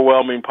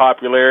overwhelming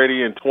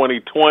popularity in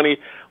 2020,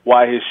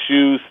 why his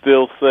shoes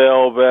still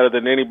sell better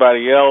than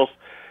anybody else,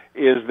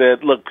 is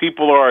that, look,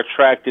 people are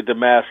attracted to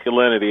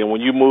masculinity. And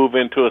when you move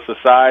into a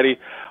society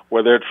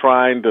where they're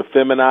trying to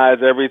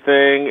feminize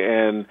everything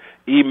and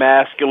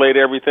emasculate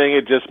everything,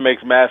 it just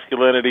makes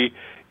masculinity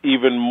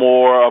even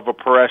more of a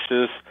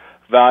precious,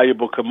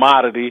 valuable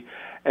commodity.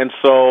 And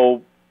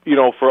so,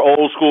 for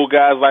old school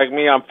guys like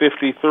me, I'm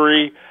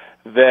 53,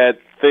 that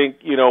think,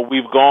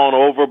 we've gone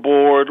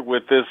overboard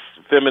with this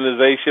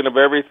feminization of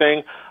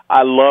everything.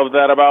 I love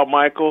that about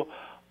Michael.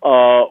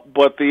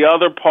 But the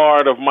other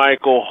part of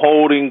Michael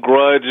holding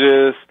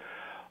grudges,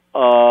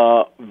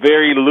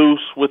 very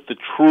loose with the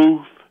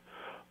truth,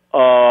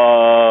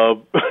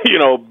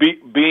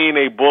 being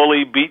a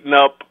bully, beating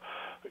up,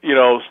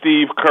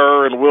 Steve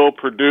Kerr and Will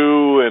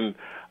Perdue and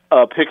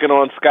picking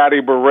on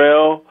Scotty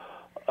Burrell.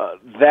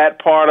 That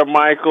part of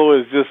Michael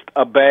is just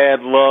a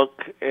bad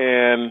look,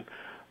 and,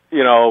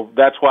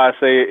 that's why I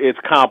say it's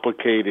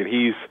complicated.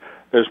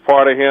 There's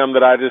part of him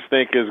that I just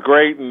think is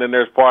great, and then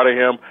there's part of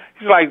him,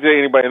 he's like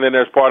anybody, and then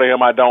there's part of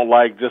him I don't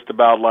like, just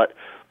about like,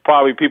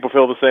 probably people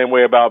feel the same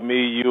way about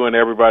me, you, and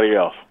everybody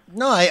else.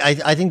 No,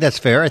 I think that's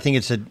fair. I think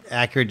it's an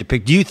accurate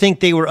depiction. Do you think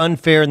they were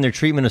unfair in their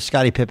treatment of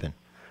Scottie Pippen?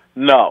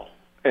 No.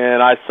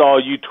 And I saw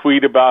you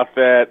tweet about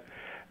that,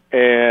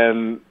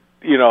 and,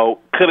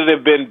 could it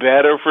have been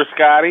better for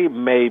Scottie?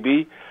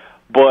 Maybe.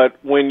 But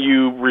when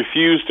you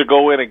refuse to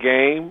go in a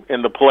game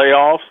in the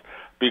playoffs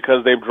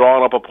because they've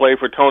drawn up a play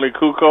for Tony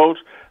Kukoc,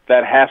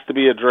 that has to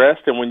be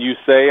addressed. And when you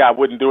say I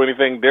wouldn't do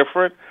anything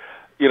different,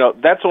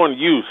 that's on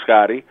you,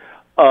 Scottie.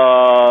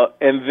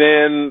 And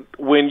then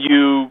when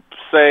you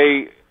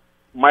say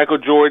Michael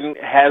Jordan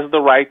has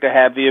the right to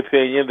have the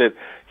opinion that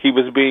he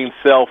was being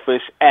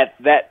selfish at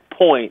that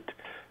point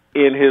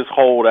in his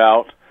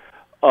holdout,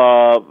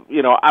 I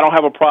don't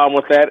have a problem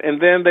with that.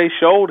 And then they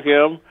showed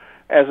him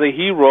as a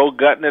hero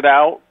gutting it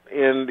out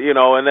in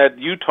that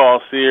Utah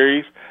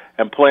series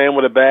and playing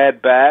with a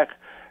bad back.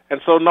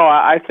 And so, no,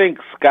 I think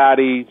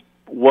Scottie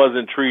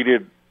wasn't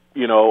treated,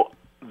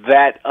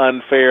 that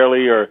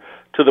unfairly or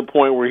to the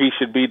point where he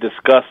should be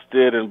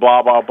disgusted and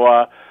blah, blah,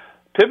 blah.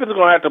 Pippen's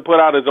going to have to put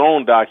out his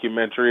own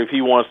documentary if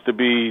he wants to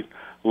be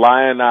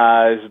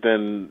lionized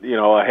and, a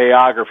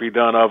hagiography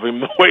done of him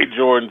the way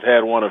Jordan's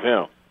had one of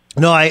him.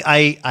 No,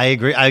 I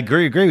agree. I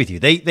agree with you.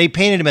 They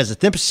painted him as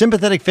a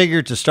sympathetic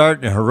figure to start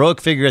and a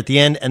heroic figure at the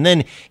end. And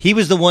then he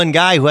was the one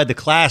guy who had the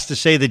class to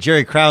say that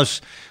Jerry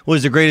Krause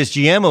was the greatest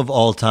GM of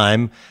all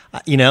time.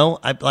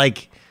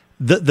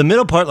 The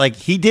middle part,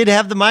 he did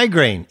have the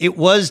migraine. It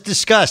was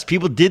discussed.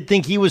 People did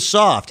think he was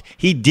soft.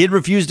 He did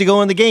refuse to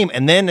go in the game.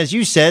 And then, as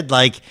you said,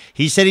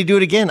 he said he'd do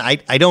it again. I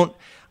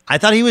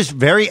thought he was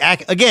very,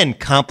 again,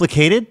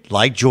 complicated,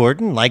 like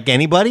Jordan, like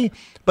anybody,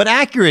 but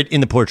accurate in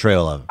the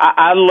portrayal of him.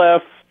 I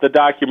left the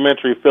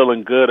documentary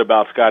feeling good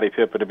about Scottie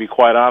Pippen, to be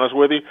quite honest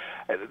with you.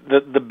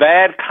 The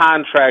bad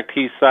contract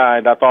he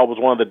signed, I thought, was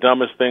one of the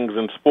dumbest things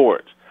in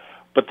sports,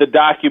 But the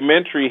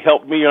documentary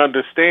helped me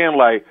understand,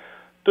 like,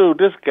 dude,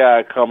 this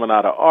guy coming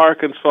out of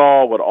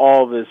Arkansas with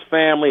all this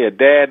family, a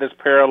dad that's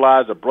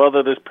paralyzed, a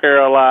brother that's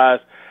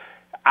paralyzed.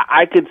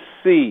 I could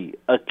see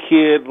a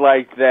kid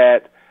like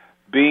that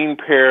being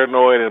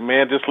paranoid and,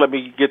 man, just let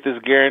me get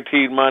this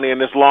guaranteed money and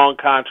this long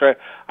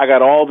contract. I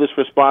got all this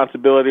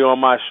responsibility on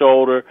my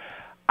shoulder.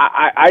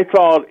 I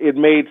thought it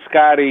made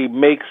Scotty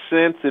make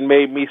sense and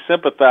made me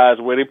sympathize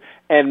with him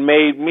and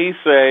made me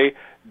say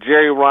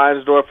Jerry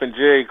Reinsdorf and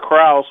Jerry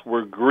Krause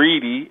were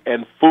greedy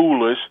and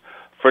foolish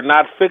for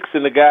not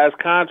fixing the guy's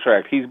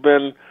contract. He's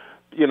been,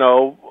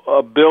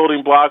 a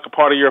building block, a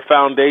part of your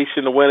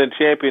foundation to winning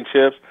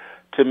championships.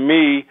 To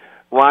me,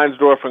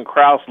 Reinsdorf and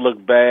Krause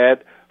look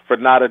bad for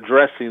not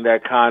addressing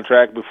that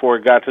contract before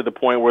it got to the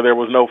point where there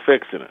was no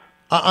fixing it.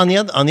 On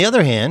the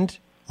other hand,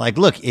 like,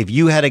 look, if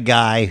you had a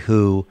guy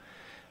who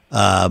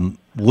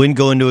wouldn't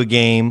go into a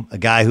game, a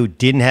guy who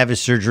didn't have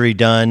his surgery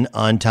done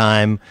on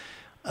time,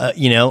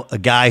 a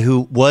guy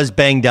who was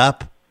banged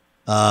up,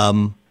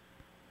 I'm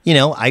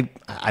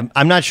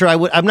not sure I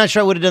would have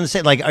done the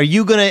same. Like, are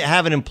you going to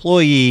have an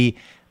employee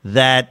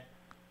that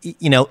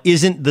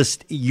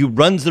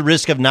runs the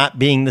risk of not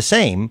being the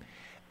same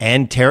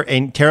and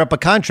tear up a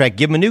contract,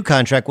 give him a new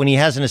contract when he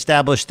hasn't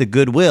established the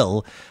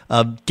goodwill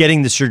of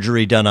getting the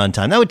surgery done on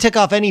time? That would tick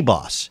off any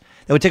boss.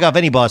 Let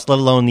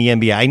alone the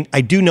NBA.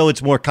 I do know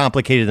it's more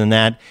complicated than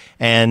that,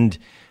 and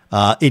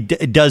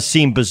it does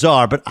seem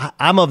bizarre. But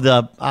I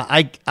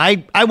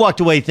walked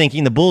away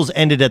thinking the Bulls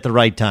ended at the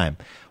right time.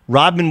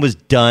 Rodman was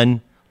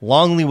done.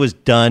 Longley was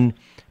done.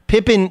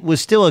 Pippen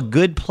was still a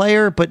good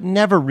player, but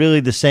never really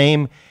the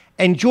same.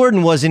 And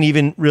Jordan wasn't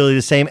even really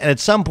the same. And at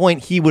some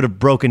point, he would have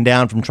broken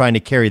down from trying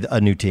to carry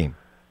a new team.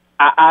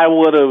 I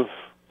would have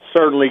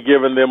certainly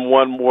given them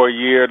one more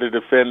year to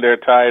defend their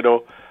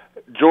title.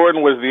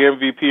 Jordan was the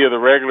MVP of the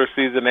regular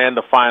season and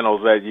the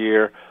finals that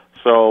year.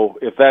 So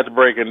if that's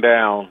breaking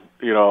down,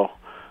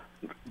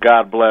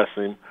 God bless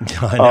him.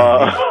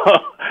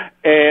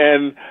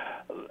 And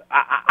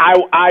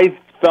I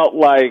felt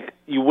like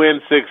you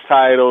win 6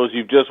 titles,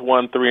 you've just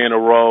won 3 in a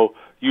row,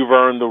 you've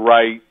earned the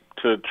right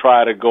to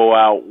try to go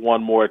out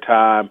one more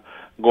time,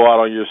 go out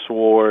on your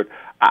sword.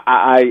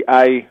 Now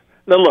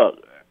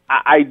look,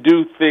 I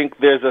do think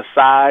there's a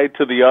side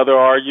to the other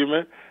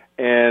argument,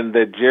 and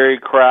that Jerry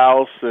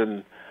Krause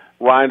and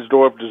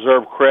Reinsdorf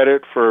deserve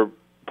credit for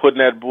putting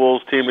that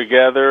Bulls team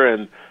together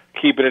and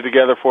keeping it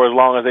together for as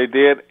long as they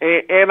did.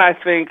 And I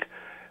think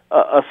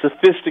a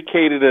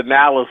sophisticated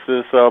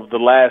analysis of The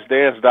Last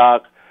Dance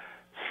doc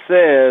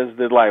says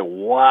that, like,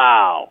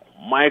 wow,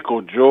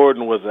 Michael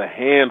Jordan was a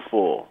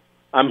handful.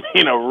 I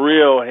mean, a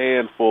real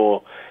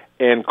handful.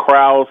 And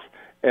Krause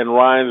and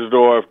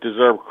Reinsdorf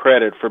deserve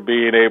credit for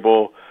being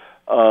able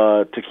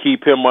to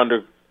keep him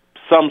under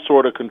some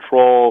sort of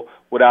control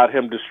without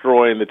him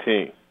destroying the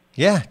team.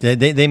 Yeah,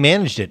 they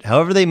managed it.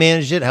 However they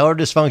managed it, however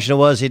dysfunctional it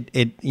was,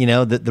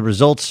 the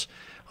results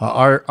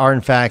are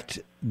in fact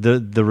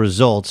the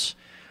results.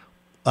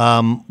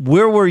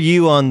 Where were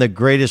you on the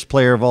greatest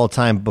player of all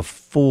time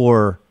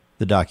before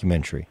the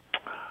documentary?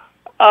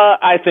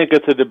 I think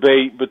it's a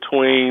debate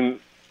between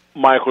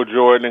Michael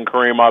Jordan and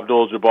Kareem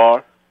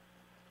Abdul-Jabbar.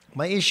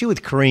 My issue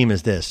with Kareem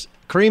is this.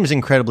 Kareem is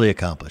incredibly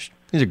accomplished.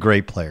 He's a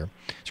great player.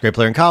 He's a great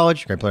player in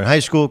college, great player in high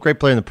school, great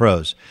player in the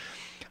pros.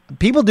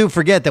 People do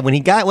forget that when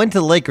he went to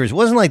the Lakers, it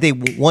wasn't like they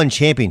won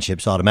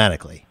championships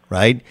automatically,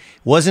 right? It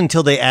wasn't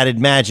until they added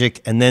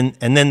Magic and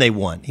then they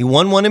won. He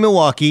won one in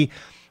Milwaukee,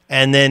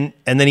 and then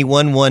he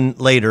won one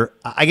later.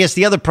 I guess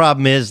the other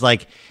problem is,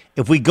 like,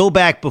 if we go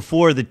back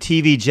before the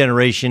TV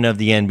generation of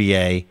the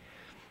NBA,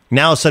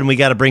 now all of a sudden we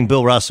got to bring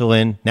Bill Russell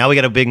in. Now we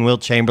got to bring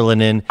Wilt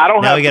Chamberlain in. I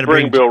don't have to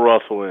bring Bill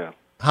Russell in.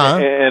 Huh?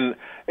 And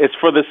it's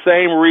for the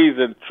same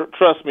reason.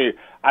 Trust me,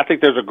 I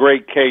think there's a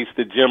great case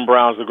that Jim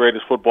Brown's the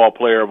greatest football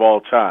player of all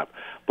time.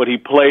 But he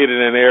played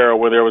in an era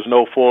where there was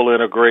no full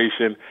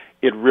integration.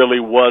 It really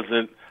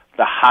wasn't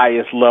the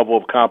highest level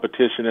of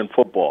competition in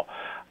football.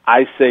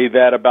 I say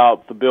that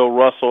about the Bill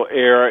Russell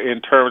era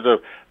in terms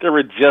of there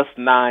were just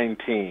 9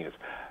 teams.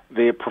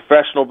 The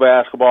professional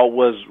basketball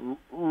was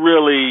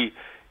really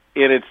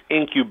in its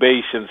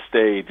incubation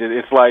stage.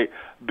 It's like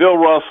Bill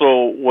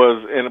Russell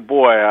was, and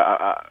boy,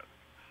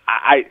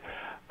 I'm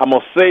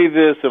going to say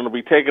this and it'll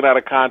be taken out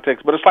of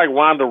context, but it's like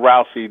Ronda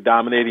Rousey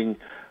dominating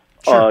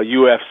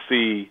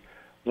UFC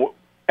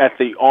at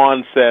the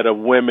onset of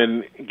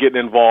women getting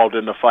involved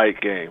in the fight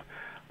game.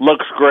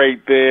 Looks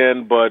great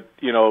then, but,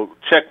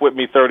 check with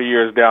me 30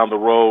 years down the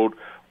road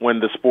when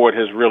the sport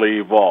has really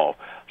evolved.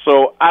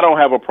 So I don't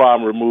have a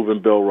problem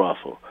removing Bill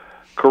Russell.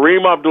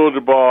 Kareem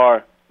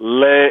Abdul-Jabbar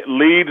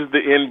leads the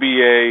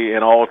NBA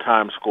in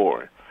all-time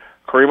scoring.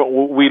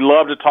 Kareem, we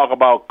love to talk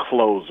about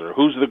closer.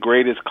 Who's the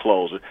greatest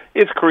closer?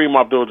 It's Kareem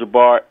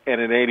Abdul-Jabbar, and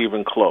it ain't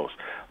even close.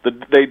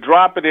 They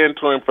drop it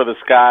into him for the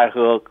sky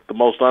hook, the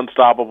most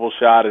unstoppable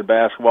shot in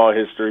basketball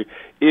history.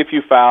 If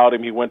you fouled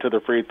him, he went to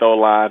the free throw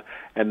line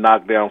and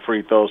knocked down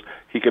free throws.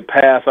 He could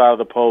pass out of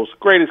the post.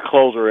 Greatest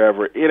closer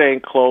ever. It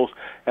ain't close.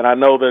 And I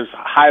know there's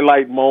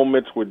highlight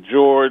moments with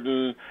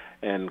Jordan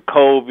and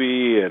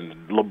Kobe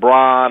and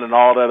LeBron and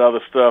all that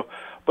other stuff.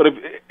 But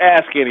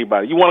ask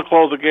anybody, you want to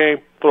close the game,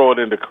 throw it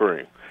into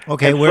Kareem.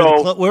 Okay, where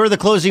are the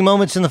closing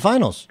moments in the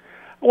finals?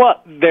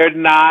 Well, they're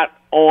not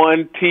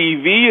on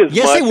TV as much.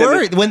 Yes, they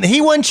were. When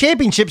he won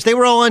championships, they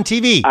were all on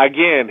TV.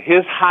 Again,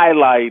 his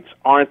highlights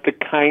aren't the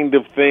kind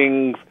of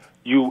things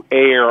you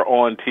air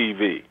on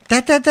TV.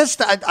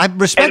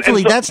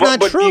 Respectfully, that's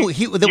not true.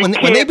 When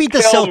they beat the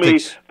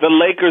Celtics, the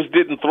Lakers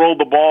didn't throw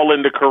the ball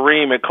into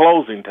Kareem at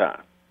closing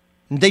time.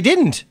 They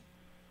didn't.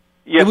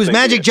 Yes, it was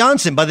Magic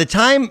Johnson. By the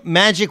time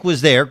Magic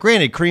was there,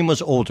 granted, Kareem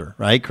was older,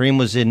 right? Kareem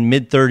was in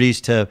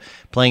mid-30s to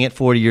playing at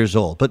 40 years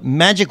old. But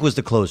Magic was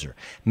the closer.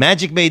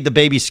 Magic made the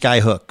baby sky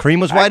hook. Kareem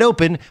was wide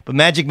open, but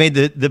Magic made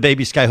the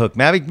baby sky hook.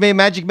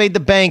 Magic made the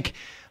bank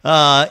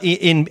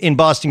in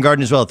Boston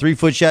Garden as well.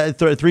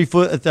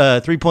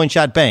 3-point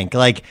shot bank.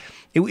 Like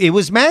it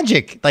was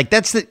Magic. Like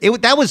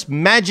that was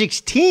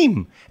Magic's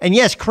team. And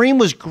yes, Kareem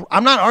was.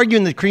 I'm not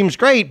arguing that Kareem's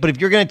great, but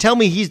if you're going to tell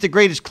me he's the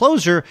greatest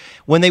closer,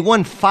 when they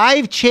won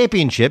 5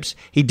 championships,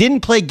 he didn't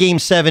play Game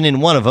 7 in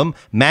one of them.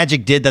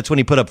 Magic did. That's when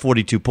he put up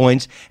 42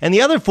 points. And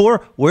the other 4,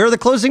 where are the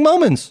closing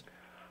moments?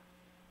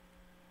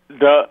 I'm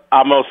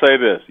going to say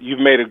this. You've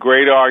made a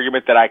great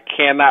argument that I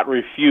cannot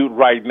refute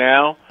right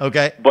now.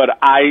 Okay. But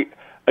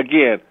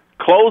again,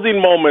 closing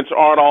moments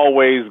aren't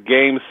always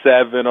Game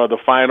 7 or the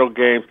final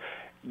games.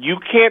 You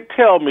can't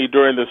tell me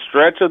during the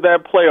stretch of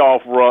that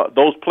playoff run,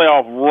 those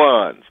playoff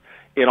runs,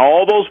 in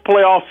all those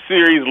playoff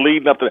series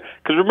leading up to that.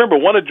 Because remember,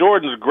 one of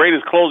Jordan's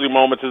greatest closing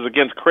moments is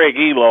against Craig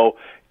Elo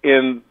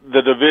in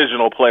the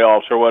divisional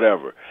playoffs or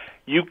whatever.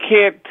 You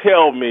can't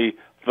tell me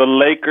the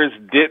Lakers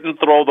didn't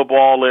throw the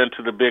ball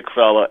into the big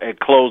fella at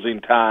closing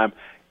time,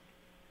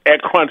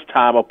 at crunch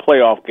time of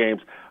playoff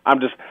games. I'm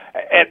just,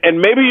 and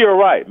maybe you're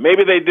right.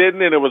 Maybe they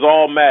didn't, and it was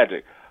all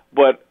Magic.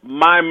 But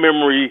my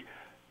memory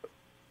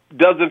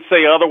doesn't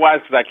say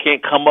otherwise because I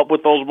can't come up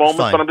with those moments.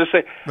 Fine. But I'm just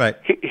saying, right.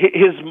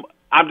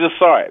 I'm just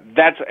sorry.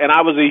 And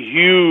I was a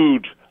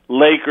huge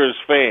Lakers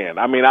fan.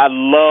 I mean, I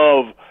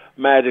love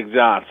Magic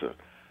Johnson.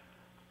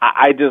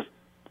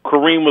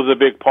 Kareem was a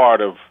big part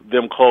of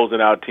them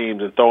closing out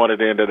teams and throwing it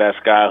into that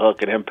sky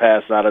hook and him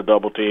passing out of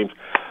double teams.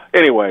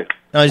 Anyway.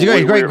 No, he's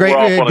a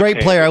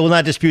great player. I will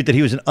not dispute that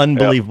he was an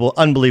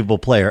unbelievable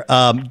player.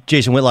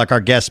 Jason Whitlock,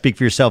 our guest, Speak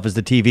for Yourself is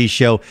the TV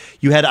show.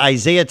 You had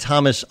Isaiah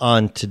Thomas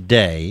on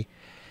today.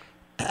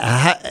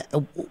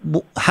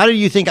 How do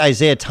you think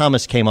Isaiah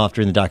Thomas came off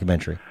during the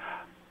documentary?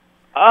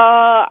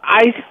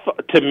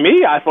 To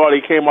me, I thought he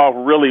came off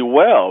really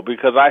well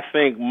because I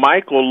think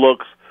Michael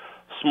looks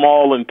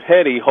small and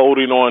petty,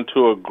 holding on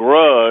to a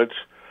grudge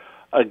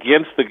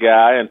against the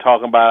guy and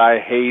talking about I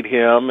hate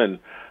him and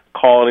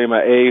calling him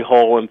an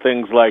a-hole and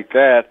things like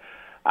that.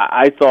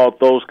 I thought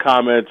those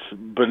comments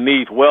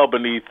beneath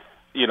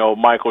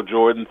Michael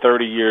Jordan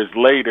 30 years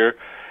later.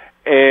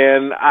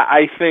 And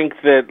I think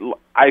that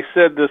I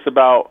said this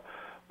about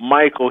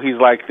Michael. He's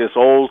like this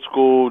old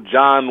school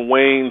John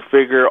Wayne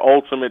figure,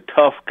 ultimate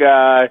tough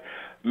guy,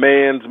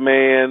 man's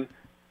man,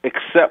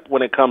 except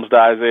when it comes to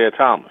Isaiah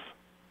Thomas.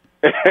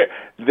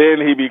 Then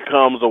he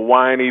becomes a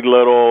whiny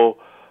little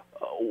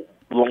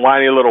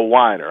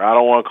whiner. I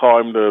don't want to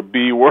call him the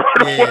B word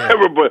or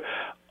whatever, but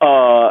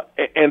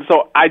and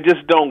so I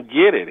just don't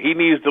get it. He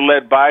needs to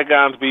let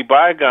bygones be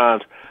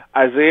bygones.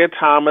 Isaiah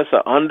Thomas,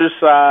 an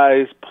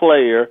undersized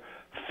player,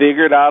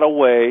 figured out a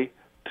way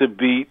to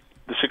beat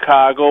the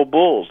Chicago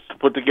Bulls, to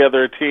put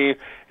together a team.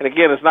 And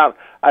again, it's not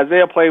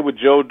Isaiah played with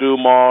Joe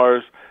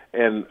Dumars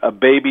and a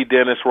baby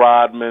Dennis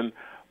Rodman,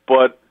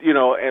 but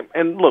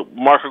and look,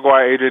 Mark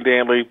Aguirre, Adrian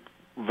Dantley,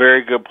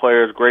 very good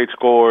players, great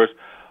scorers,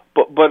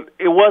 but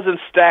it wasn't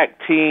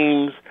stacked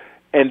teams,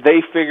 and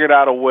they figured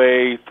out a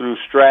way through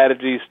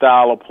strategy,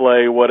 style of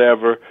play,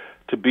 whatever,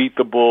 to beat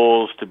the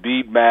Bulls, to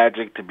beat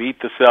Magic, to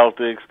beat the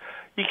Celtics.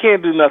 You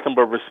can't do nothing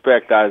but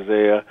respect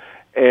Isaiah.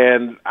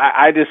 And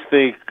I just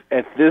think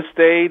at this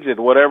stage, at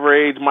whatever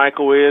age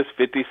Michael is,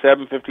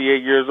 57,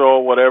 58 years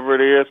old, whatever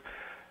it is,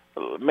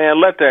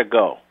 man, let that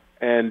go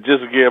and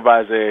just give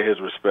Isaiah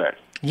his respect.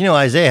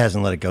 Isaiah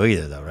hasn't let it go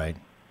either, though, right?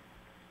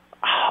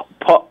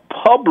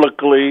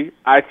 Publicly,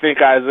 I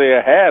think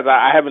Isaiah has.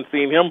 I haven't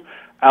seen him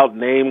out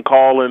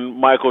name-calling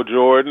Michael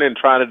Jordan and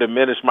trying to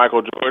diminish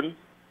Michael Jordan.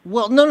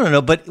 Well,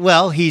 no. But,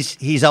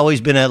 he's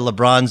always been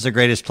LeBron's the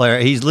greatest player.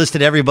 He's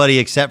listed everybody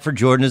except for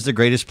Jordan as the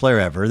greatest player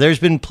ever. There's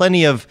been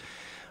plenty of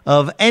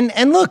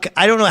and look,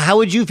 I don't know, how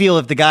would you feel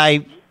if the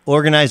guy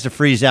organized to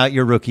freeze out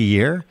your rookie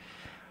year?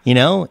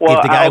 Well,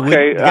 if the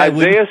guy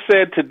Isaiah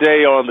said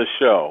today on the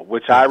show,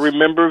 which I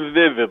remember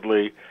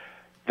vividly,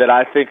 that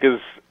I think is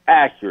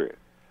accurate.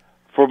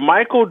 For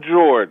Michael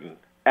Jordan,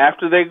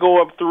 after they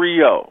go up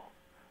 3-0,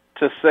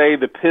 to say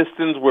the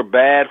Pistons were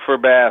bad for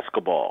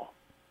basketball,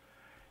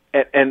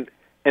 and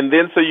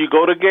then so you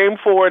go to Game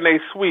 4 and they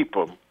sweep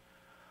them,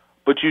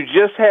 but you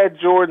just had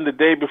Jordan the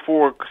day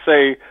before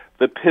say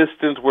the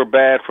Pistons were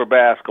bad for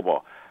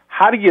basketball.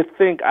 How do you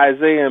think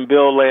Isaiah and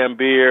Bill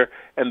Laimbeer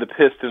and the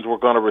Pistons were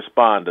going to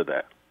respond to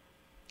that?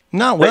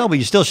 Not well, but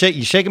you still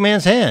shake a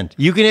man's hand.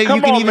 You can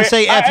even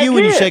say F you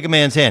when you shake a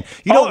man's hand.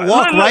 You don't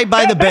walk right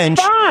by the bench.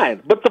 That's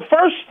fine, but the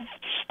first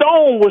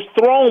stone was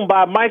thrown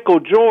by Michael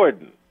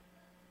Jordan.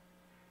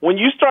 When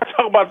you start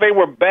talking about they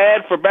were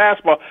bad for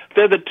basketball,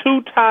 they're the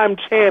 2-time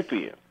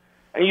champion.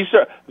 And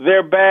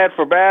they're bad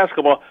for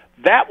basketball.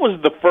 That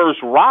was the first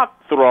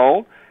rock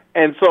thrown,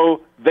 and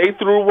so they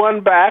threw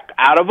one back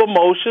out of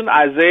emotion.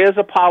 Isaiah's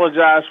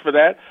apologized for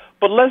that.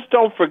 But let's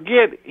don't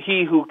forget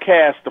he who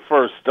cast the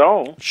first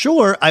stone.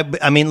 Sure.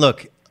 I mean,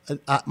 look,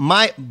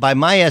 by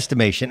my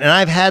estimation, and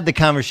I've had the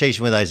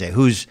conversation with Isaiah,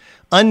 who's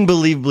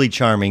unbelievably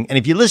charming. And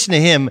if you listen to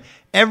him,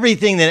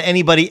 everything that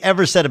anybody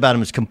ever said about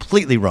him is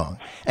completely wrong.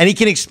 And he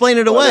can explain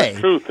it away.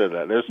 There's truth to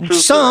that. There's truth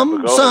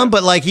some, to that,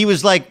 but like he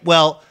was like,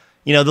 well,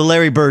 you know, the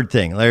Larry Bird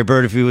thing. Larry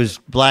Bird, if he was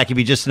black, he'd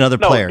be just another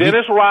player.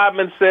 Dennis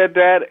Rodman said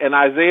that, and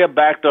Isaiah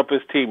backed up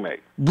his teammate.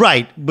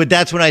 Right, but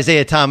that's when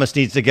Isaiah Thomas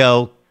needs to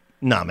go,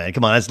 nah, man,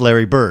 come on, that's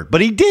Larry Bird.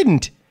 But he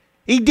didn't.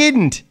 And he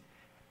didn't.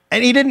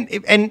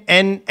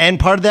 And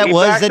part of that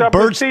was that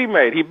Bird's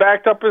teammate. He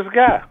backed up his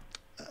guy.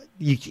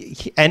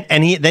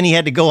 Then he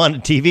had to go on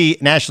TV,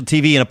 national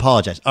TV, and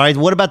apologize. All right,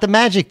 what about the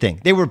Magic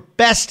thing? They were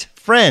best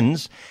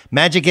friends.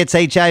 Magic gets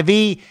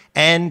HIV,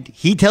 and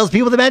he tells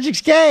people the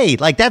Magic's gay.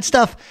 Like that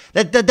stuff,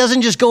 that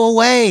doesn't just go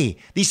away.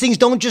 These things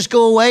don't just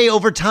go away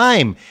over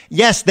time.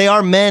 Yes, they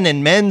are men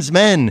and men's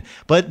men,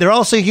 but they're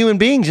also human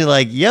beings. You're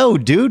like, yo,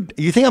 dude,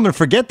 you think I'm going to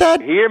forget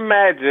that? Here,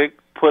 Magic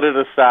put it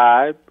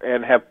aside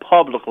and have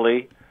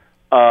publicly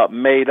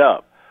made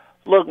up.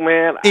 Look,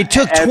 man. It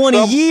took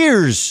 20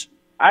 years.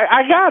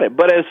 I got it.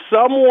 But as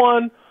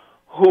someone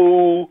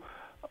who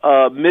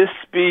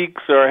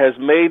misspeaks or has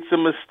made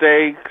some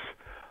mistakes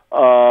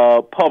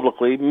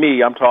publicly,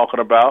 I'm talking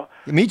about.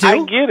 Me too. I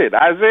get it.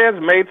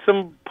 Isaiah's made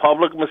some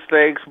public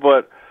mistakes,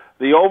 but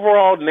the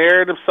overall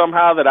narrative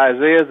somehow that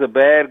Isaiah's a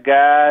bad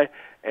guy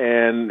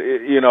and,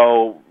 you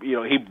know,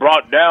 he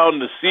brought down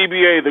the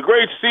CBA, the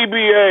great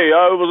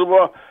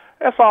CBA.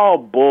 That's all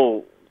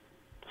bull.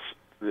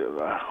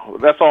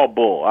 That's all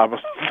bull. I was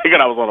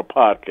thinking I was on a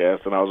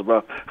podcast, and I was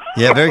about.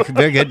 Yeah, very,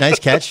 very good. Nice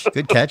catch.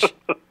 Good catch.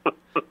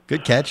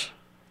 Good catch.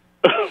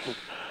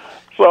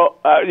 So,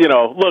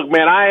 look,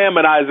 man, I am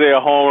an Isaiah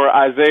homer.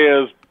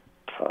 Isaiah's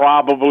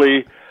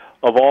probably,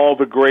 of all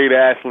the great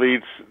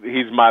athletes,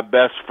 he's my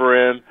best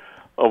friend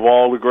of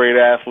all the great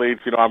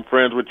athletes. You know, I'm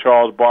friends with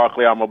Charles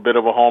Barkley. I'm a bit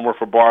of a homer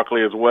for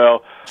Barkley as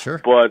well. Sure.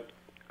 But,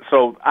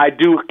 so I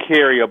do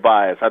carry a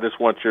bias. I just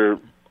want your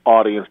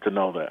audience to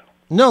know that.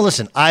 No,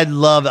 listen, I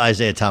love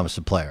Isaiah Thomas,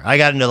 the player. I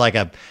got into like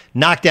a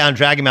knockdown,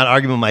 drag him out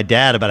argument with my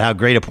dad about how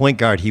great a point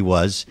guard he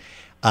was.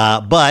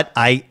 But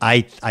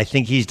I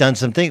think he's done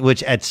something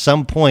which at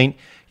some point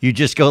you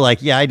just go like,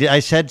 yeah, I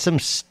said some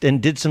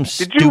and did some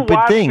stupid things. Did you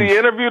watch the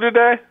interview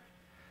today?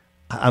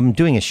 I'm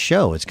doing a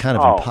show. It's kind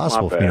of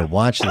impossible for me to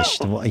watch this.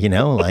 You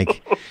know,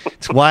 like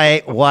it's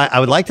why I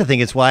would like to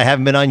think it's why I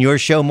haven't been on your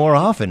show more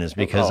often is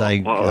because I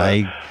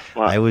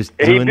was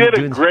doing, he did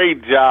a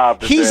great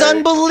job today. He's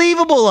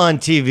unbelievable on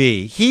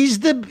TV.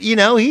 He's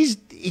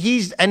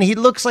and he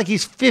looks like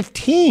he's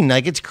 15.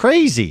 Like it's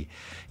crazy.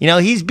 You know,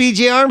 he's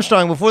B.J.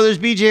 Armstrong before there's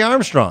B.J.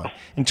 Armstrong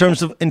in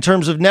terms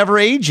of never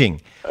aging.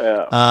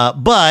 Yeah.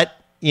 But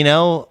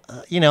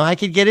I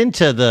could get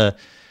into the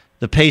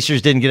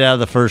Pacers didn't get out of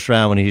the first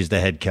round when he was the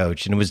head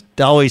coach, and it's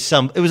always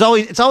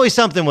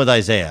something with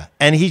Isaiah,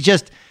 and he's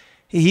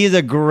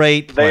a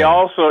great player.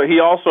 He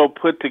also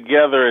put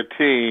together a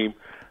team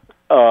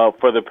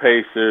for the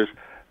Pacers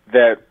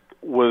that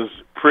was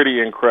pretty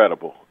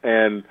incredible.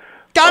 And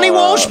Donnie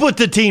Walsh put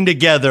the team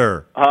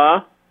together.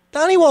 Huh?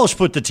 Donnie Walsh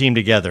put the team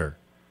together.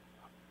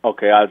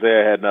 Okay,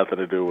 Isaiah had nothing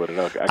to do with it.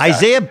 Okay, I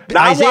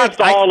watched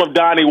all of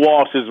Donnie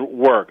Walsh's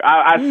work.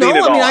 I've seen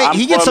it all. I'm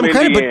he gets from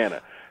some Indiana.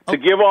 credit, To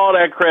give all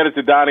that credit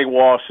to Donnie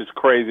Walsh is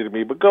crazy to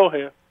me, but go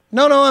ahead.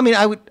 No.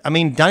 I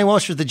mean, Donnie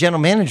Walsh was the general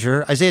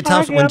manager. Isaiah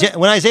Thomas,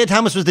 when Isaiah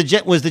Thomas was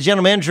the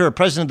general manager or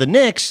president of the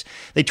Knicks,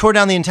 they tore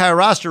down the entire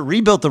roster,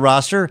 rebuilt the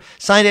roster,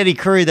 signed Eddie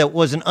Curry that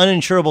was an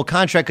uninsurable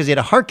contract because he had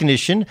a heart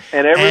condition.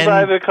 And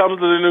everybody that comes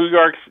to the New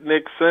York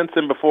Knicks since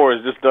and before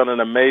has just done an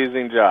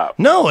amazing job.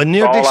 No, and New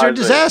York Knicks are a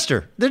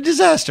disaster. They're a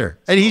disaster.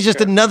 And he's just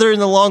another in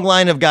the long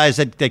line of guys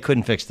that they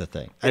couldn't fix the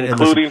thing.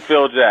 Including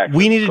Phil Jackson.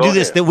 We need to do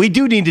this. We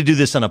do need to do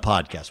this on a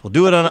podcast. We'll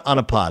do it on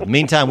a pod.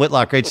 Meantime,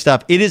 Whitlock, great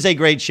stuff. It is a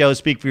great show.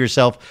 Speak for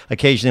yourself.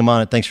 Occasionally I'm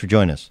on it. Thanks for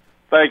joining us.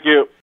 Thank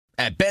you.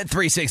 At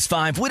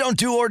Bet365, we don't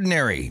do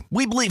ordinary.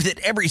 We believe that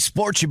every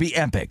sport should be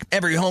epic.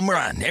 Every home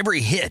run,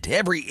 every hit,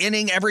 every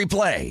inning, every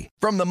play.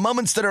 From the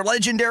moments that are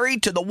legendary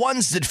to the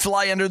ones that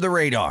fly under the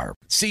radar.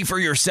 See for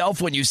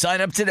yourself when you sign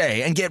up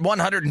today and get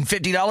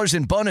 $150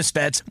 in bonus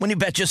bets when you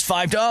bet just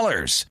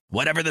 $5.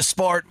 Whatever the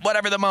sport,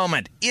 whatever the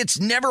moment, it's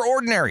never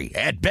ordinary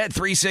at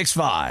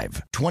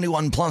Bet365.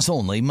 21 plus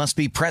only. Must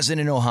be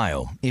present in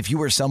Ohio. If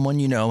you or someone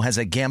you know has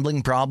a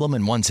gambling problem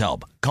and wants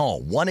help,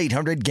 call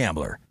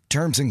 1-800-GAMBLER.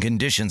 Terms and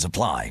conditions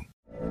apply.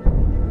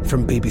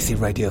 From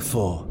BBC Radio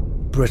 4,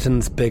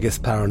 Britain's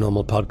biggest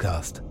paranormal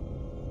podcast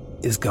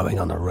is going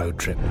on a road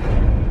trip.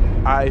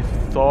 I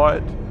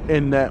thought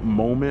in that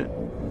moment,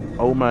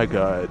 oh my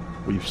God,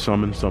 We've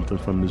summoned something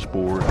from this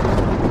board.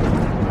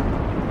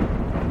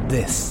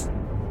 This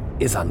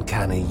is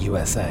Uncanny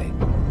USA.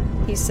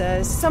 He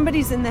says,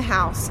 somebody's in the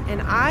house,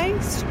 and I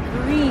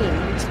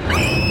screamed.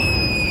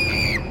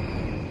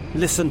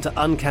 Listen to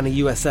Uncanny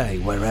USA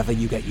wherever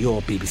you get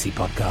your BBC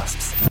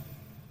podcasts,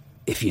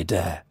 if you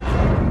dare.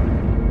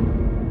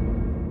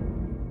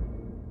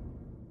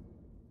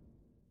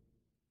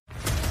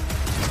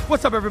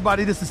 What's up,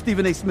 everybody? This is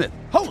Stephen A. Smith,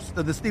 host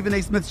of the Stephen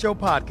A. Smith Show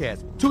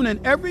podcast. Tune in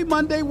every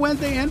Monday,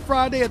 Wednesday, and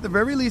Friday at the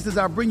very least as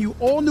I bring you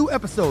all new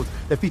episodes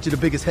that feature the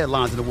biggest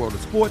headlines in the world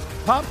of sports,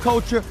 pop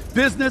culture,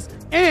 business,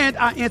 and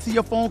I answer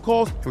your phone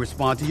calls and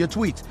respond to your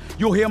tweets.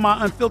 You'll hear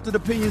my unfiltered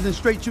opinions and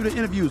straight-shooter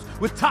interviews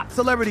with top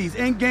celebrities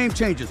and game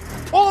changers.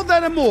 All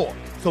that and more.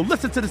 So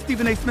listen to the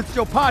Stephen A. Smith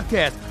Show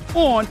podcast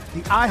on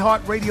the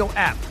iHeartRadio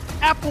app,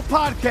 Apple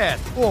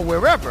Podcasts, or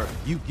wherever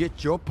you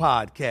get your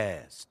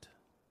podcast.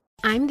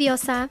 I'm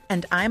Diosa.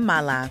 And I'm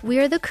Mala. We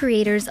are the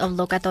creators of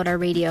Locatora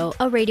Radio,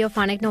 a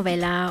radiophonic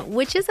novela,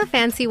 which is a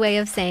fancy way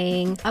of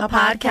saying a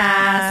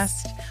podcast.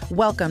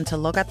 Welcome to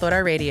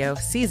Locatora Radio,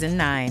 Season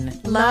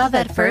 9. Love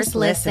at first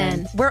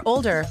listen. We're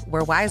older,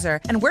 we're wiser,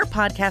 and we're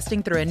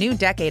podcasting through a new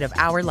decade of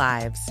our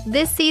lives.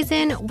 This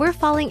season, we're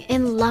falling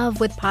in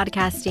love with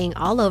podcasting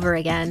all over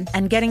again.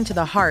 And getting to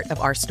the heart of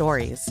our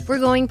stories. We're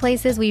going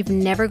places we've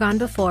never gone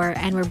before,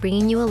 and we're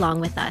bringing you along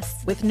with us.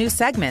 With new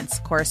segments,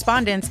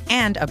 correspondence,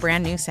 and a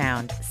brand new sound.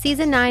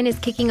 Season 9 is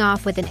kicking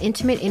off with an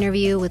intimate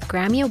interview with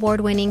Grammy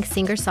Award-winning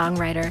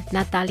singer-songwriter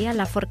Natalia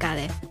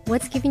Lafourcade.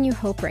 What's giving you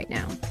hope right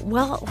now?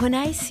 Well, when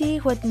I see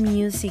what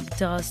music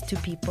does to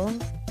people,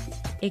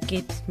 it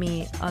gives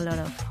me a lot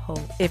of hope.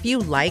 If you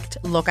liked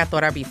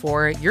Locatora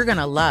before, you're going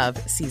to love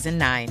Season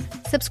 9.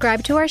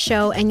 Subscribe to our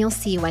show and you'll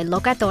see why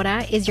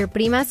Locatora is your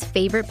prima's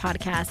favorite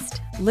podcast.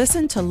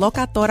 Listen to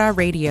Locatora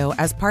Radio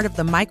as part of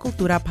the My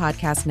Cultura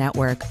Podcast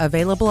Network,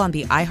 available on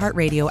the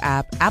iHeartRadio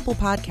app, Apple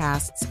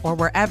Podcasts, or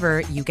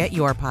wherever you get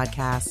your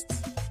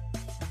podcasts.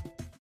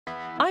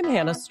 I'm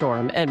Hannah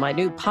Storm, and my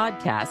new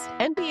podcast,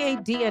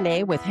 NBA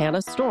DNA with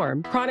Hannah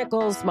Storm,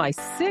 chronicles my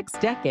 6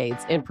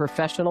 decades in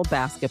professional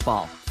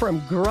basketball.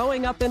 From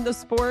growing up in the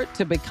sport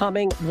to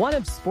becoming one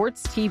of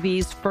sports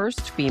TV's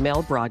first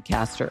female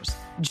broadcasters.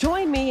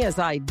 Join me as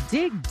I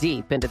dig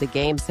deep into the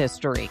game's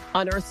history,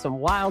 unearth some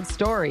wild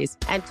stories,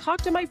 and talk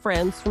to my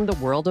friends from the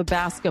world of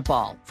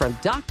basketball, from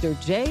Dr.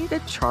 J to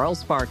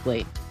Charles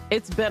Barkley.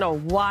 It's been a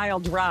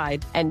wild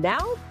ride, and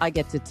now I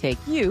get to take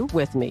you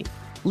with me.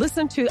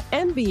 Listen to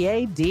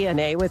NBA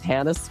DNA with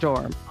Hannah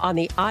Storm on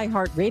the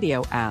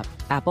iHeartRadio app,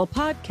 Apple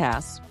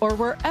Podcasts, or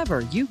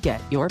wherever you get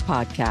your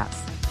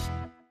podcasts.